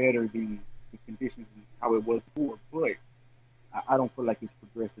somewhat better than the conditions and how it was before. But I don't feel like it's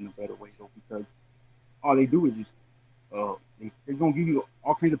progressed in a better way though, because all they do is just they're gonna give you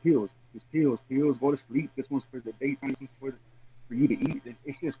all kinds of pills, just pills, go to sleep. This one's for the daytime, this one's for you to eat.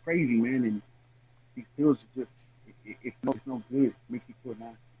 It's just crazy, man. And these pills are just it's no good. It makes you feel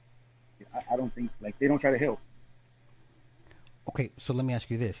nasty. I don't think like they don't try to help. Okay, so let me ask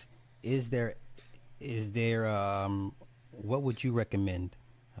you this: Is there what would you recommend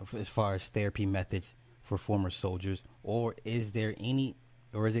as far as therapy methods for former soldiers, or is there any,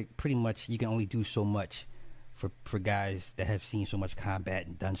 or is it pretty much you can only do so much for guys that have seen so much combat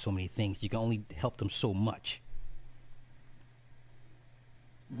and done so many things? You can only help them so much.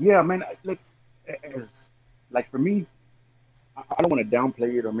 Yeah, man. Look, as like for me, I don't want to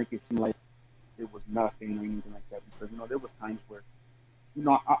downplay it or make it seem like it was nothing or anything like that, because there was times where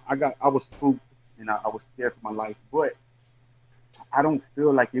I was spooked and I was scared for my life, but I don't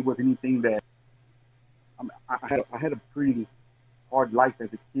feel like it was anything that I had a pretty hard life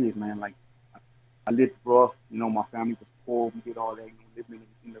as a kid, man. Like I lived rough, my family was poor, we did all that, living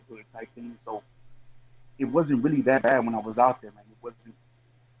in the hood type thing. So it wasn't really that bad when I was out there, man.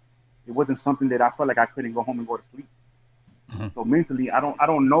 It wasn't something that I felt like I couldn't go home and go to sleep. Mm-hmm. So mentally, I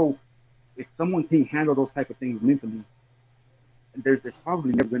don't know if someone can handle those type of things mentally. There's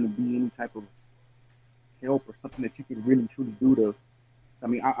probably never going to be any type of help or something that you can really truly do to. I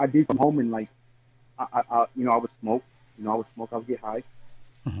mean, I did come home and like I would smoke. I would get high,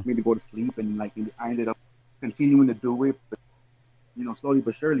 Mm-hmm. maybe go to sleep, and like I ended up continuing to do it. But slowly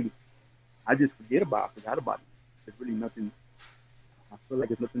but surely, I just forgot about it. There's really nothing. I feel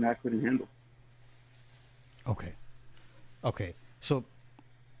like it's nothing that I couldn't handle. Okay. So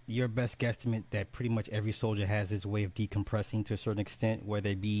your best guesstimate that pretty much every soldier has his way of decompressing to a certain extent, whether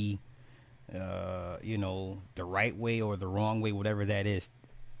it be, the right way or the wrong way, whatever that is.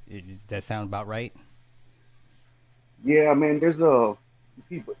 Does that sound about right? Yeah, man. You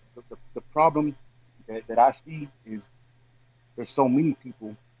see, but the problem that I see is there's so many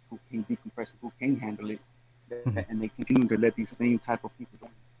people who can decompress, who can handle it, Mm-hmm. and they continue to let these same type of people go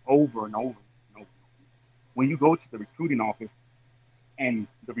over and over and over. When you go to the recruiting office and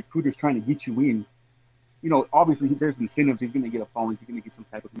the recruiter's trying to get you in, obviously there's incentives. You're going to get a phone. You're going to get some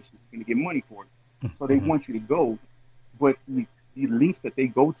type of mission. You're going to get money for it. So they Mm-hmm. want you to go, but the links that they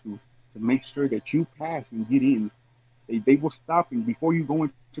go to make sure that you pass and get in, they will stop you before you go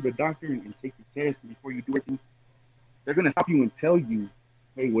into the doctor and take the test, and before you do everything. They're going to stop you and tell you,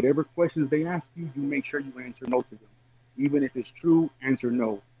 hey, whatever questions they ask you, you make sure you answer no to them. Even if it's true, answer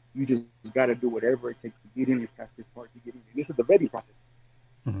no. You just got to do whatever it takes to get in and pass this part to get in. And this is the vetting process.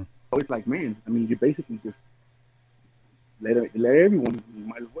 Mm-hmm. So it's like, man, I mean, you basically just let everyone, you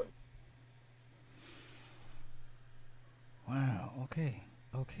might as well. Wow. Okay.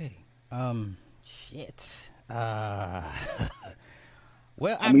 Shit.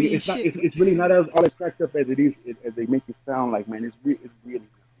 Well, I mean, it's not. shit. It's really not all as cracked up as it is, as they make it sound like, man. It's really.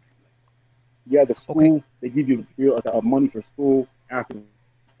 Yeah, the Okay. school, they give you money for school. After the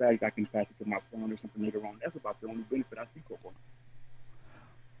fact, I can pass it to my son or something later on. That's about the only benefit I see so far.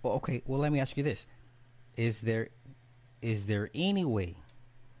 Well, okay. Well, let me ask you this: Is there any way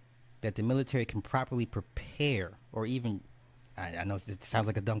that the military can properly prepare, or even I know it sounds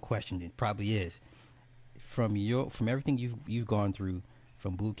like a dumb question. It probably is. From everything you've gone through,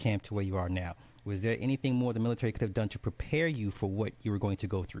 from boot camp to where you are now, was there anything more the military could have done to prepare you for what you were going to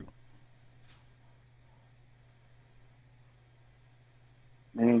go through?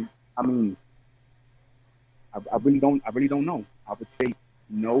 Man, I mean, I really don't. I really don't know. I would say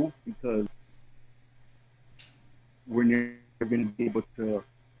no because we're never going to be able to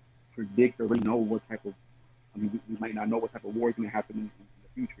predict or really know what type of. I mean, we might not know what type of war is going to happen in the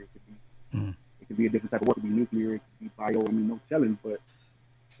future. It could be, it could be a different type of war. It could be nuclear. It could be bio. I mean, no telling. But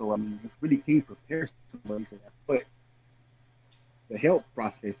so I mean, you really can't prepare somebody for that. But the help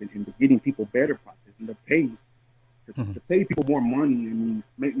process and the getting people better process and the pay to pay people more money. I mean,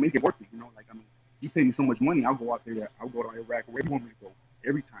 make it worth it. You know, like I mean, you pay me so much money, I'll go out there. I'll go to Iraq wherever you want me to go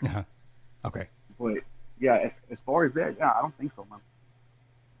every time. Uh-huh. Okay. But yeah, as far as that, yeah, I don't think so, man.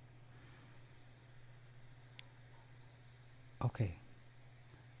 Okay.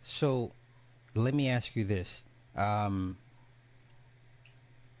 So, let me ask you this: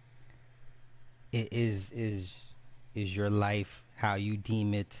 is your life how you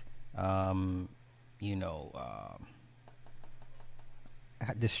deem it? You know,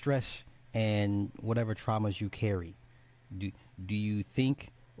 the stress and whatever traumas you carry. Do you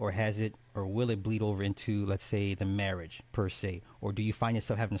think, or has it, or will it bleed over into, let's say, the marriage per se, or do you find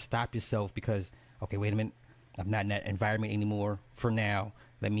yourself having to stop yourself because, okay, wait a minute, I'm not in that environment anymore for now.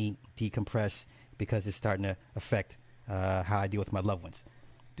 Let me decompress because it's starting to affect how I deal with my loved ones.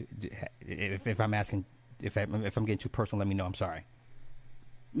 If I'm asking, if I'm getting too personal, let me know. I'm sorry.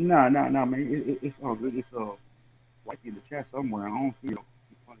 No, man. It's all good. It's like in the chat somewhere. I don't see it.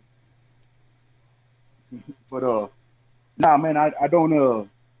 It's funny. But nah, man. I don't.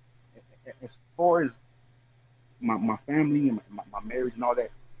 As far as my family and my marriage and all that,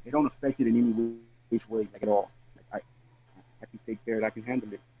 they don't affect it in any which way, like at all. Like I can take care of it. I can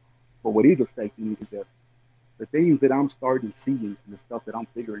handle it. But what is affecting me is the things that I'm starting to see and the stuff that I'm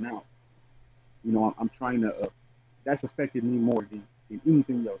figuring out. You know, I'm trying to. That's affected me more than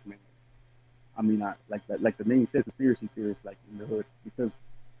anything else, man. I mean, like the name says, conspiracy theorist, like in the hood, because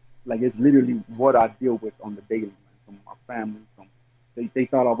like it's literally what I deal with on the daily, man, from my family. From they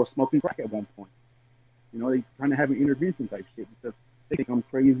thought I was smoking crack at one point. You know, they trying to have an intervention type shit because they think I'm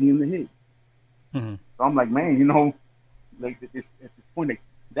crazy in the head. Mm-hmm. So I'm like, man, you know, like at this point, like,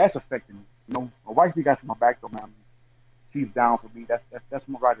 that's affecting me. You know, my wife got my back though, man. I mean, she's down for me. That's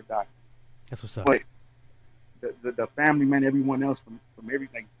my ride or die. That's what's up. But the family, man, everyone else from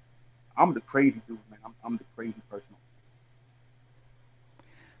everything. I'm the crazy dude, man. I'm the crazy person.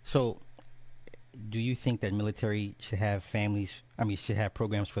 So, do you think that military should have families? I mean, should have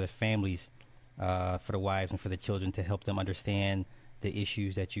programs for the families, for the wives and for the children to help them understand the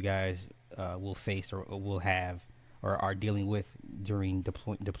issues that you guys will face or will have or are dealing with during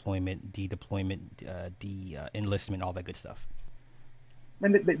deployment, de-deployment, enlistment, all that good stuff?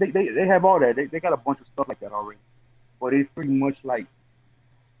 Man, they have all that. They got a bunch of stuff like that already. But it's pretty much like,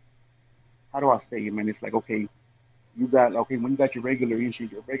 how do I say it, man? It's like, okay, when you got your regular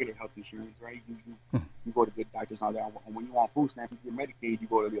insurance, your regular health insurance, right? You go to good doctors and all that. And when you want food stamps, you get Medicaid, you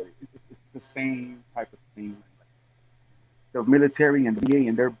go to the other. It's the same type of thing. Like the military and the VA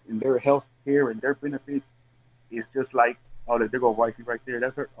and their health care and their benefits is just like, oh, there go wifey right there.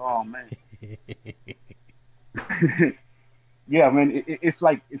 That's her. Oh man. Yeah, man. It's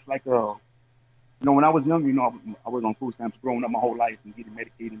like you know, when I was younger, you know, I was on food stamps growing up my whole life and getting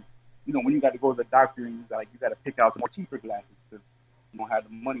medicated. You know, when you got to go to the doctor and you got to pick out the more cheaper glasses because you don't have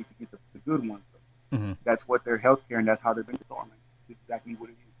the money to get the good ones. So that's what their health care and that's how their benefits are, man. It's exactly what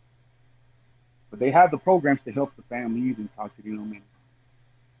it is. But they have the programs to help the families and talk to them. And,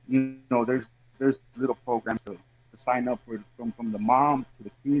 you know, there's little programs to sign up for from the mom to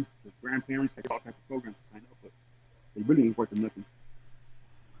the kids to the grandparents. There's all types of programs to sign up, but they really ain't worth nothing.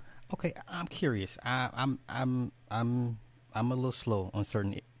 Okay, I'm curious. I'm a little slow on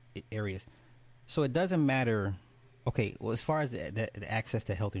certain areas, so it doesn't matter. Okay, well, as far as the access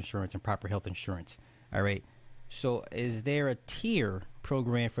to health insurance and proper health insurance, all right. So, is there a tier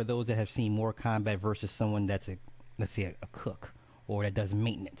program for those that have seen more combat versus someone that's let's say a cook or that does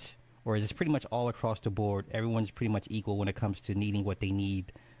maintenance, or is this pretty much all across the board? Everyone's pretty much equal when it comes to needing what they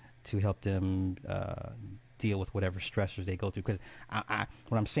need to help them deal with whatever stressors they go through. Because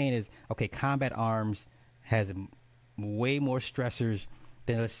what I'm saying is, okay, combat arms has way more stressors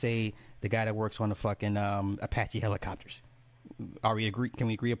than, let's say, the guy that works on the fucking Apache helicopters. Are we agree? Can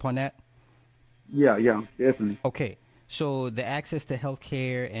we agree upon that? Yeah, definitely. Okay, So the access to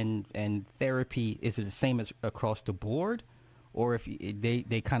healthcare and therapy, is it the same as across the board, or if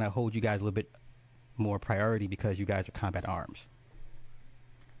they kind of hold you guys a little bit more priority because you guys are combat arms?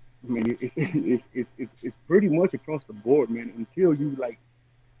 I mean, it's pretty much across the board, man. Until you like,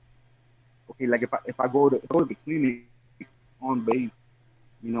 okay, like if I go to the clinic on base,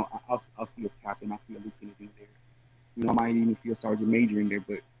 you know, I'll see a captain, I'll see a lieutenant in there. You know, I might even see a sergeant major in there,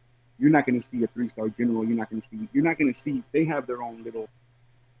 but you're not going to see a 3-star general. You're not going to see. They have their own little.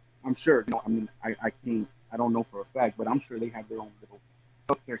 I'm sure. You know, I mean, I can't. I don't know for a fact, but I'm sure they have their own little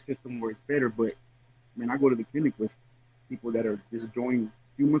healthcare system where it's better. But man, I go to the clinic with people that are just joined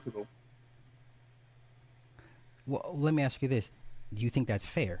a few months ago. Well, let me ask you this: do you think that's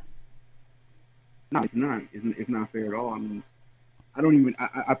fair? No, it's not. It's not fair at all. I mean, I don't even.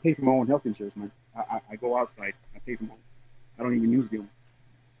 I pay for my own health insurance, man. I go outside. I pay for my own. I don't even use them.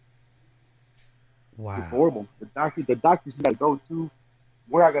 Wow. It's horrible. The doctors you gotta go to,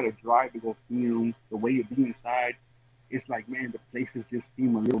 where I gotta drive to go see them, the way it be inside, it's like, man, the places just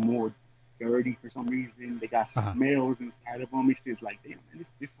seem a little more dirty for some reason. They got smells inside of them. It's just like, damn, man,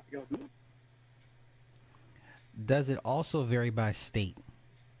 this how y'all do it. Does it also vary by state?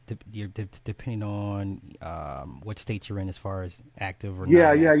 Depending on what state you're in, as far as active or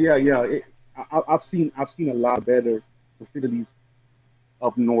yeah. non-active? I've seen a lot better facilities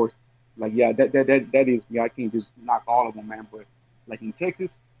up north. Like, yeah, that is, yeah, I can't just knock all of them, man. But like in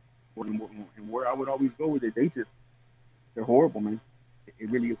Texas, and where I would always go with it, they're horrible, man.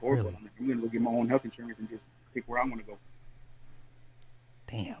 It really is horrible. Really? I mean, I'm gonna go get my own health insurance and just pick where I want to go.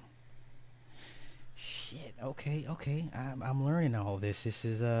 Damn. Shit. Okay. I'm learning all this. This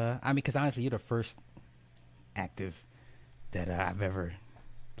is I mean, because honestly, you're the first active that I've ever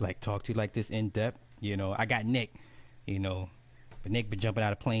like talked to like this in depth. You know, I got Nick. You know, but Nick been jumping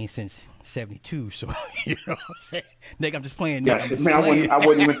out of planes since '72. So you know what I'm saying, Nick. I'm just playing. Nick, Yeah, man, I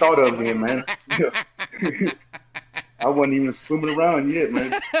wasn't even thought of him, man. I wasn't even swimming around yet,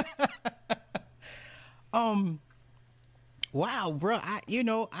 man. Wow, bro.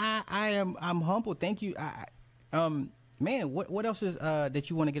 I'm humble. Thank you. Man, what else is that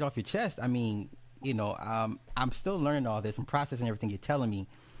you want to get off your chest? I mean, you know, I'm still learning all this and processing everything you're telling me.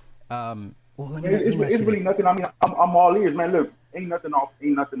 Well, it's really nothing. I mean, I'm all ears, man. Look, ain't nothing off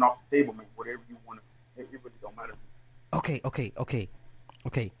the table, man. Whatever you want to, it really don't matter. Okay.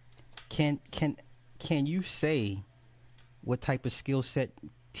 Can you say what type of skill set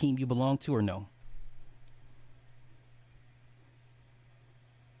team you belong to, or no?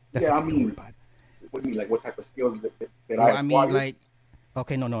 That's I mean, what do you mean, like what type of skills that well, I mean, like,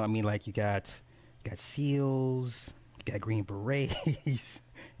 okay, no, I mean, like you got SEALs, you got Green Berets,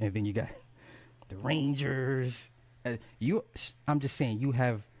 and then you got the Rangers. I'm just saying,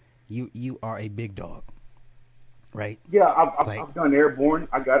 you are a big dog, right? Yeah, I've done airborne.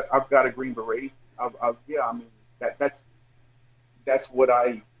 I've got a Green Beret. Yeah, I mean that's what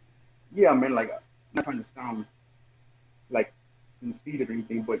I. Yeah, man. Like, I'm not trying to sound like conceited or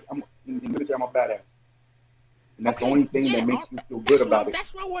anything, but I'm in the military. I'm a badass, and that's the only thing that makes you feel good about it.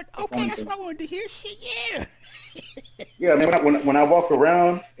 That's what I wanted to hear. Shit, yeah. Yeah, man. When I walk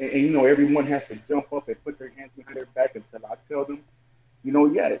around and you know everyone has to jump up and put their hands behind their back until I tell them, you know,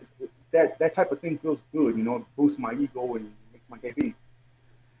 yeah, that type of thing feels good. You know, it boosts my ego and makes my day beat.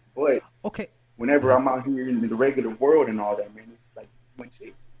 But okay, whenever I'm out here in the regular world and all that, man, it's like one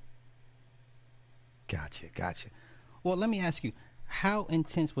shit. Gotcha. Well, let me ask you, how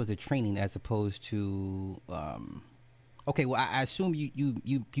intense was the training as opposed to? Okay, well, I assume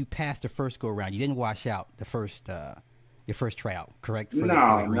you passed the first go around. You didn't wash out the first your first tryout, correct?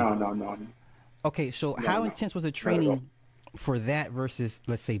 No. Okay, so how intense was the training for that versus,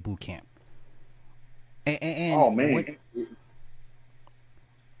 let's say, boot camp? And oh man,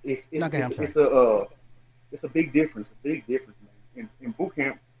 it's a big difference. Man. In boot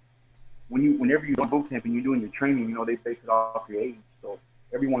camp, whenever you go to boot camp and you're doing your training, you know they base it off your age. So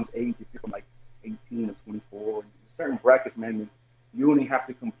everyone's age, if you're from like 18 to 24, certain brackets, man, you only have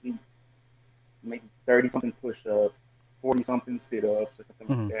to complete maybe 30-something push-ups, 40-something sit-ups, or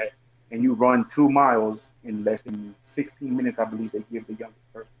something like that, and you run 2 miles in less than 16 minutes. I believe they give the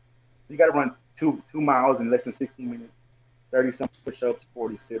youngest person. So you got to run two miles in less than 16 minutes, 30-something push-ups,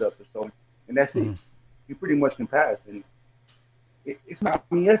 40 sit-ups or so, and that's it. You pretty much can pass. And it's not.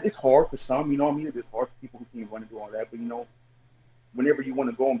 I mean, it's hard for some. You know what I mean? It's hard for people who can't run and do all that. But you know, whenever you want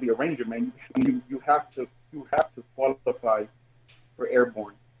to go and be a ranger, man, you have to qualify for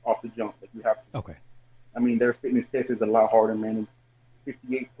airborne off the jump. Like you have to. Okay. I mean, their fitness test is a lot harder, man. And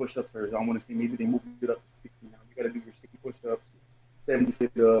 58 push-ups, or I want to say maybe they move it up to 60 now. You got to do your 60 push-ups, 70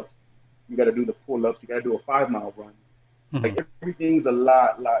 sit-ups. You got to do the pull-ups. You got to do a 5-mile run. Hmm. Like everything's a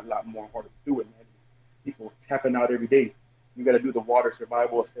lot more harder to do it, man. People tapping out every day. You got to do the water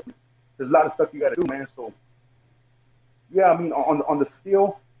survival assessment. There's a lot of stuff you got to do, man. So yeah, I mean, on the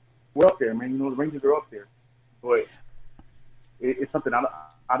skill, we're up there, man. You know, the Rangers are up there, but it's something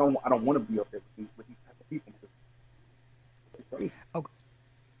I don't want to be up there with these type of people. It's crazy.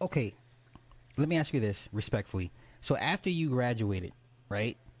 Okay, let me ask you this respectfully. So after you graduated,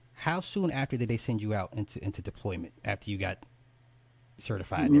 right? How soon after did they send you out into deployment after you got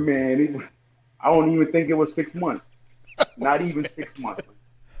certified and everything? Man, I don't even think it was 6 months. Not even 6 months.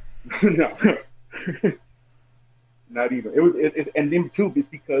 No, not even. It was, and then too, it's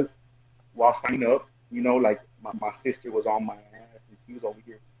because while signing up, you know, like my sister was on my ass and she was over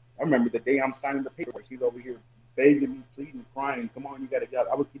here. I remember the day I'm signing the paperwork, she's over here begging me, pleading, crying. Come on, you got to get out.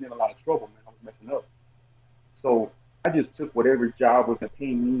 I was getting in a lot of trouble, man. I was messing up. So I just took whatever job was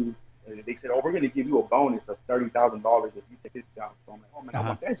paying me. They said, "Oh, we're going to give you a bonus of $30,000 if you take this job." So I'm like, "Oh man, I Uh-huh.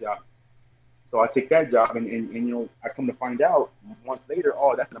 want that job." So I take that job, and you know, I come to find out months later,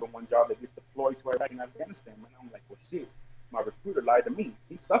 oh, that's another one job that gets deployed to Iraq and Afghanistan. Man, I'm like, well, shit, my recruiter lied to me.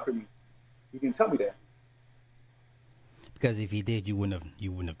 He suckered me. He didn't tell me that. Because if he did, you wouldn't have.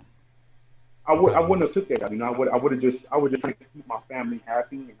 You wouldn't have. I You would I probably wouldn't was. have took that. You know, I would just try to keep my family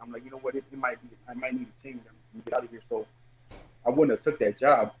happy. And I'm like, you know what, it might be I might need to change and get out of here. So I wouldn't have took that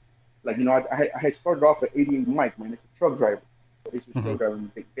job. Like, you know, I had started off at 88 Mike, man. It's a truck driver. It's a Hmm. truck driver.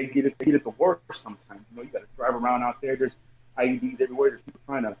 They get it the worst sometimes. You know, you got to drive around out there. There's IEDs everywhere. There's people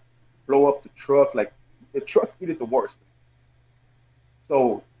trying to blow up the truck. Like, the trucks get it the worst.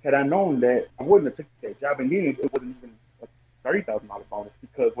 So had I known that, I wouldn't have taken that job, and then it wasn't even a $30,000 bonus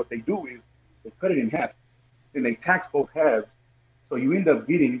because what they do is they cut it in half, and they tax both halves. So you end up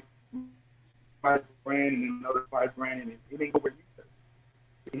getting 5 grand and another 5 grand, and it ain't over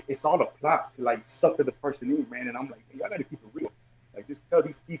either. It's all a plot to like sucker the person in, man. And I'm like, hey, y'all got to keep it real. Like, just tell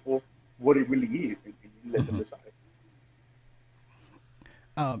these people what it really is, and you let them Hmm. decide.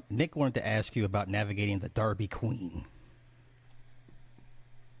 Nick wanted to ask you about navigating the Derby Queen.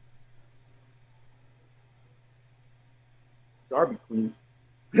 Darby Queen.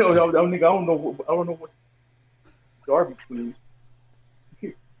 Nigga, I don't know what Darby Queen.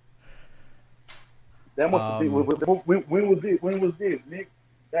 That must have been Um, when was this? When was this, Nick?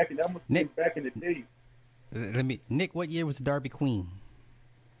 That must have been Nick, back in the day. Nick, what year was the Derby Queen?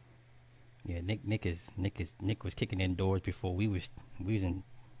 Yeah, Nick was kicking indoors before we was in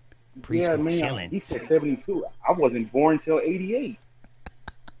Yeah, preschool man. chilling. He said 72. I wasn't born till 88.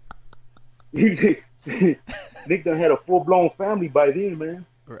 Nick done had a full blown family by then, man.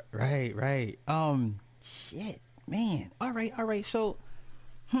 Right, right. Shit, man. All right. So,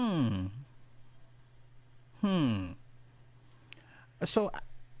 hmm, hmm. So,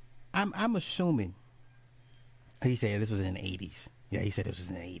 I'm assuming he said this was in the '80s. Yeah, he said this was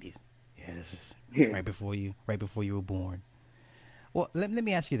in the '80s. Yeah, this is Yeah. right before you were born. Well, let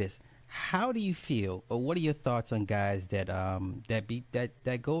me ask you this: how do you feel, or what are your thoughts on guys that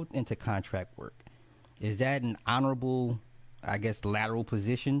go into contract work? Is that an honorable, I guess, lateral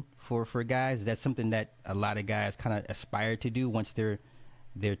position for guys? Is that something that a lot of guys kind of aspire to do once their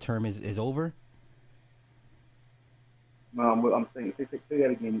term is over? I'm saying, say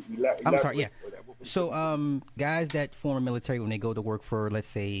that again. I'm sorry, yeah. Elaborate for that. What you So, saying? guys that former military, when they go to work for, let's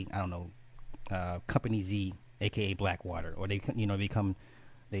say, I don't know, Company Z, aka Blackwater, or they become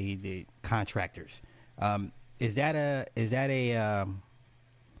the contractors. Is that a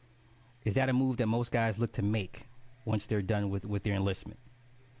move that most guys look to make once they're done with their enlistment?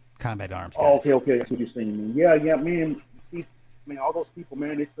 Combat arms Oh, guys. okay. That's what you're saying, man. Yeah, man. See, man, all those people,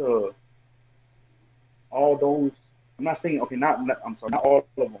 man. It's all those. I'm not saying okay, I'm sorry, not all of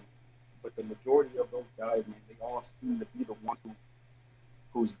them, but the majority of those guys, man, they all seem to be the one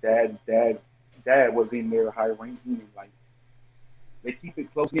whose dad's dad was in their high ranking, and like they keep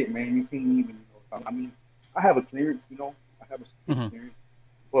it close knit, man. You can't even, I mean, I have a clearance, I have a security Hmm. clearance,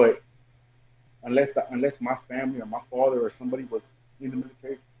 but unless my family or my father or somebody was in the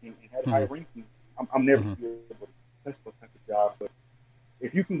military and had high Hmm. ranking, I'm never Hmm. gonna be able to touch those type of jobs. But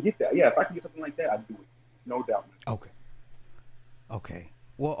if you can get that, yeah, if I can get something like that, I'd do it, no doubt, man. Okay. Okay.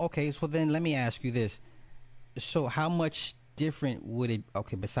 Well, okay. So then let me ask you this: so how much different would it?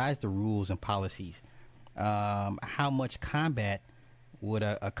 Okay, besides the rules and policies, how much combat would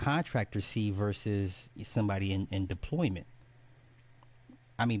a contractor see versus somebody in deployment?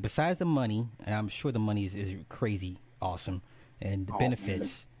 I mean, besides the money, and I'm sure the money is crazy awesome, and the Oh man, the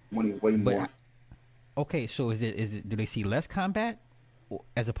benefits. money is way But more. okay, so is it? Do they see less combat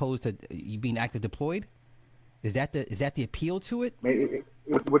as opposed to you being active deployed? Is that the appeal to it? Man,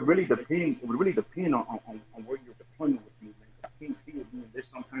 it would really depend. It would really depend on where your deployment would be.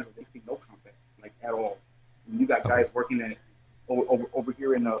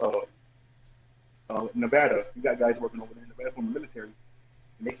 Nevada. You got guys working over there in Nevada from the military,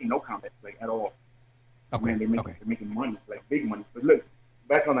 and they see no combat like at all. Okay. Man, they're making money, like big money. But look,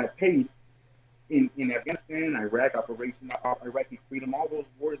 back on that page in Afghanistan, Iraq, Iraqi freedom, all those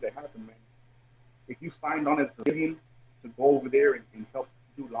wars that happened, man. If you signed on as a civilian to go over there and help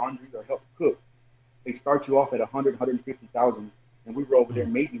do laundry or help cook, they start you off at 150,000, and we were over there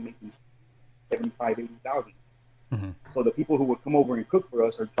maybe making 75, 80,000. Mm-hmm. So the people who would come over and cook for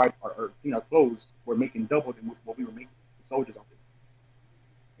us or clean our clothes were making double than what we were making the soldiers out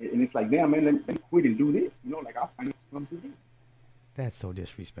there. And it's like, damn, man, let me quit and do this. You know, like I'll sign up to come do this. That's so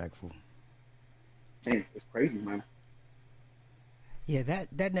disrespectful. Man, it's crazy, man. Yeah,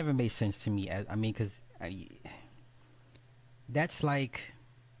 that never made sense to me. I mean, because that's like,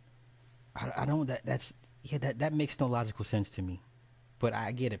 I don't, that makes no logical sense to me. But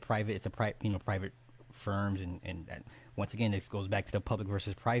I get it. Private firms and once again, this goes back to the public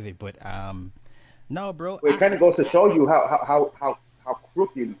versus private. But no, bro. Well, it kind of goes to show you how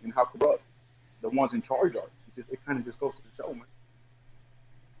crooked and how corrupt the ones in charge are. It kind of just goes to show, man.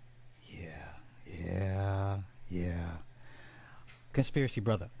 Yeah. Conspiracy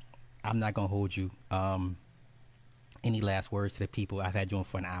brother, I'm not gonna hold you. Any last words to the people? I've had you on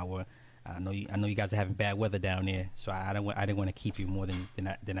for an hour. I know you guys are having bad weather down there, so I didn't want to keep you more than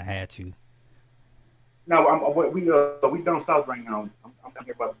I had to. No, we down south right now. I'm down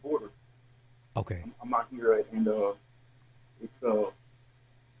here by the border. Okay. I'm out here, and it's a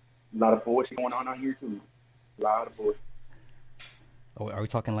lot of bullshit going on out here too. A lot of bullshit. Oh, are we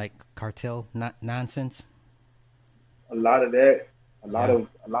talking like cartel nonsense? A lot of that. A lot of.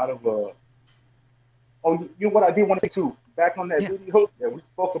 Oh, you know what I did want to say too. Back on that video that we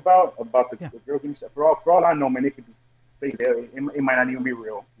spoke about the girl getting shot. For all I know, man, it could be fake. It might not even be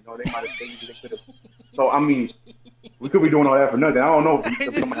real. You know, they might have staged it. They could have. So I mean, we could be doing all that for nothing. I don't know.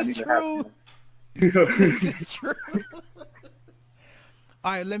 This is true. This is true.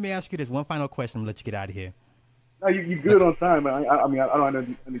 All right, let me ask you this one final question. I'm gonna let you get out of here. No, you good on time, man. I mean, I don't know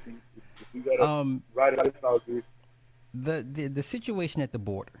anything. If you gotta ride it out, it's all good. The situation at the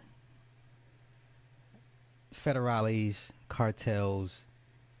border, federales, cartels,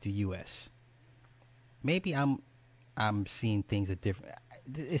 the U.S. Maybe I'm seeing things a different.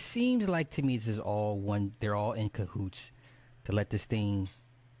 It seems like to me this is all one. They're all in cahoots to let this thing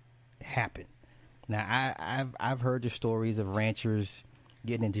happen. Now I've heard the stories of ranchers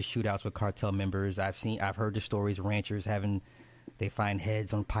getting into shootouts with cartel members. I've heard the stories of ranchers they find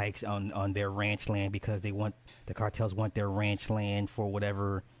heads on pikes on their ranch land because the cartels want their ranch land for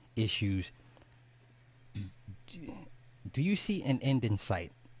whatever issues. Do you see an end in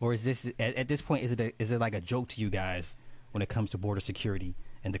sight, or is this at this point is it like a joke to you guys when it comes to border security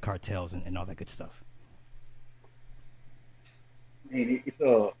and the cartels and all that good stuff? Man,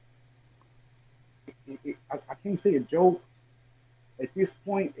 I can't say a joke. At this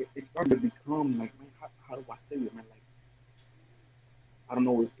point, it's starting to become like, man, how do I say it, man? Like, I don't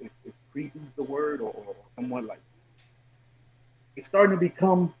know if creepy is the word or somewhat like. It's starting to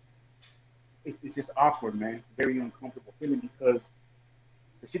become. It's just awkward, man. Very uncomfortable feeling because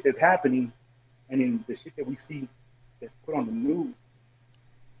the shit that's happening, and then the shit that we see that's put on the news,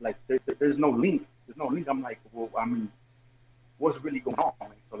 like there's no link. There's no link. I'm like, well, I mean, what's really going on?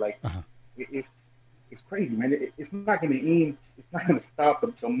 So like, it's crazy, man. It's not going to end. It's not going to stop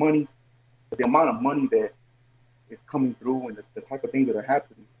the money, the amount of money that is coming through and the type of things that are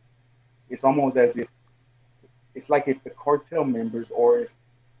happening. It's almost as if it's like if the cartel members or if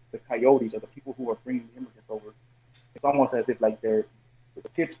the coyotes or the people who are bringing the immigrants over, it's almost as if like the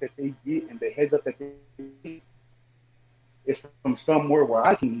tips that they get and the heads up that they get is from somewhere where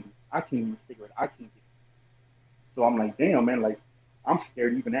I can't even figure it. I can't get it. So I'm like, damn, man, like I'm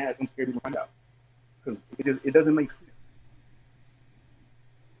scared to even ask. I'm scared to even find out. Because it doesn't make sense.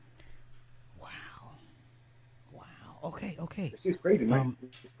 Wow. Okay. It's just crazy, man.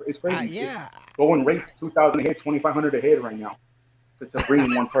 It's crazy. Yeah. Going rate 2,000 a head, 2,500 a head right now to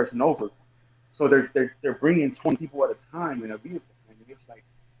bring one person over. So they're bringing 20 people at a time in a vehicle. And it's like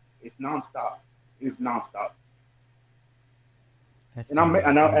it's nonstop. It's nonstop. And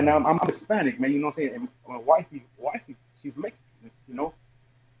I'm Hispanic, man. You know what I'm saying? And my wife, she's Mexican. You know,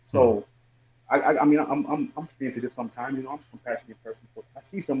 so. I mean, I'm sensitive sometimes, you know. I'm a compassionate person, so I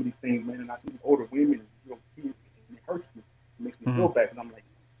see some of these things, man, and I see these older women, and kids, and it hurts me. It makes me feel bad, because I'm like,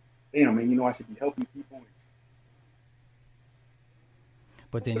 damn, man, you know, I should be helping people.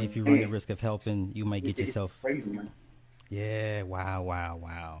 But then, if you run the risk of helping, you might get yourself crazy, man. Yeah, wow,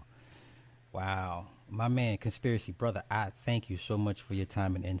 my man, conspiracy brother. I thank you so much for your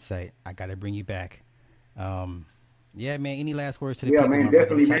time and insight. I got to bring you back. Yeah, man. Any last words to the people? Yeah, man,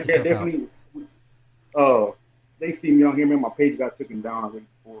 definitely, man. Definitely. They see me on here, man. My page got taken down already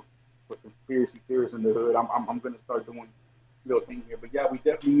for conspiracy theorists in the hood. I'm gonna start doing little things here, but yeah, we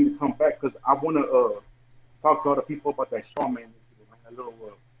definitely need to come back because I wanna talk to other people about that strong man incident, man. A little,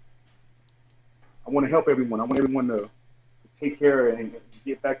 I want to help everyone. I want everyone to take care and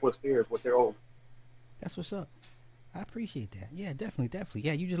get back what's theirs, what they're owed. That's what's up. I appreciate that. Yeah, definitely.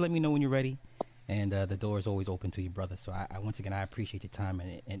 Yeah, you just let me know when you're ready, and the door is always open to you, brother. So I once again, I appreciate your time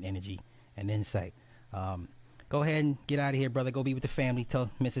and energy and insight. Go ahead and get out of here, brother. Go be with the family. Tell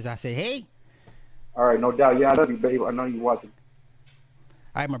Mrs. I said, hey. All right, no doubt. Yeah, I love you, babe. I know you watching.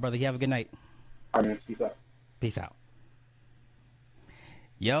 All right, my brother. You have a good night. All right, man. Peace out. Peace out.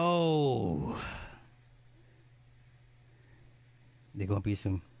 Yo. They're going to be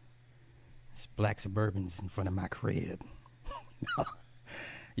some black Suburbans in front of my crib.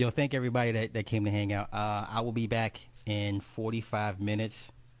 Yo, thank everybody that came to hang out. I will be back in 45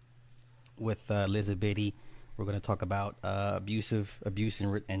 minutes with Liz Biddy. We're going to talk about abuse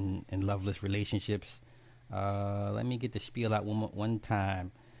and loveless relationships. Let me get the spiel out one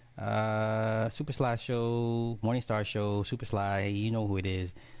time. Super Sly Show, Morningstar Show, Super Sly, you know who it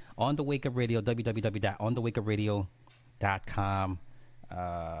is. On the Wake Up Radio, www.onthewakeupradio.com.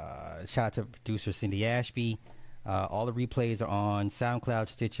 Shout out to producer Cindy Ashby. All the replays are on SoundCloud,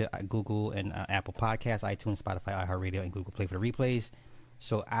 Stitcher, Google, and Apple Podcasts, iTunes, Spotify, iHeartRadio, and Google Play for the replays.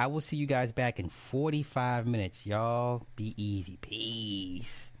 So I will see you guys back in 45 minutes. Y'all be easy.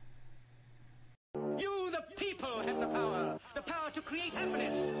 Peace. You, the people, have the power to create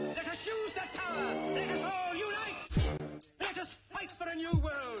happiness. Let us use that power. Let us all unite. Let us fight for a new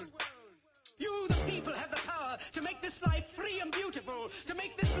world. You, the people, have the power to make this life free and beautiful, to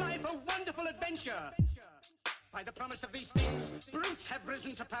make this life a wonderful adventure. By the promise of these things, brutes have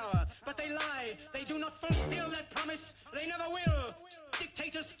risen to power, but they lie. They do not fulfill that promise. They never will.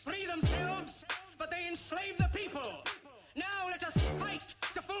 Dictators free themselves, but they enslave the people. Now let us fight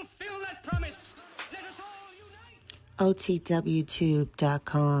to fulfill that promise. Let us all unite.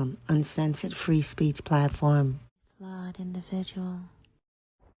 OTWTube.com, uncensored free speech platform. Flawed individual.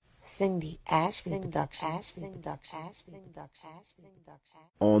 Cindy Ashby Productions.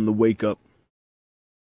 On the Wake Up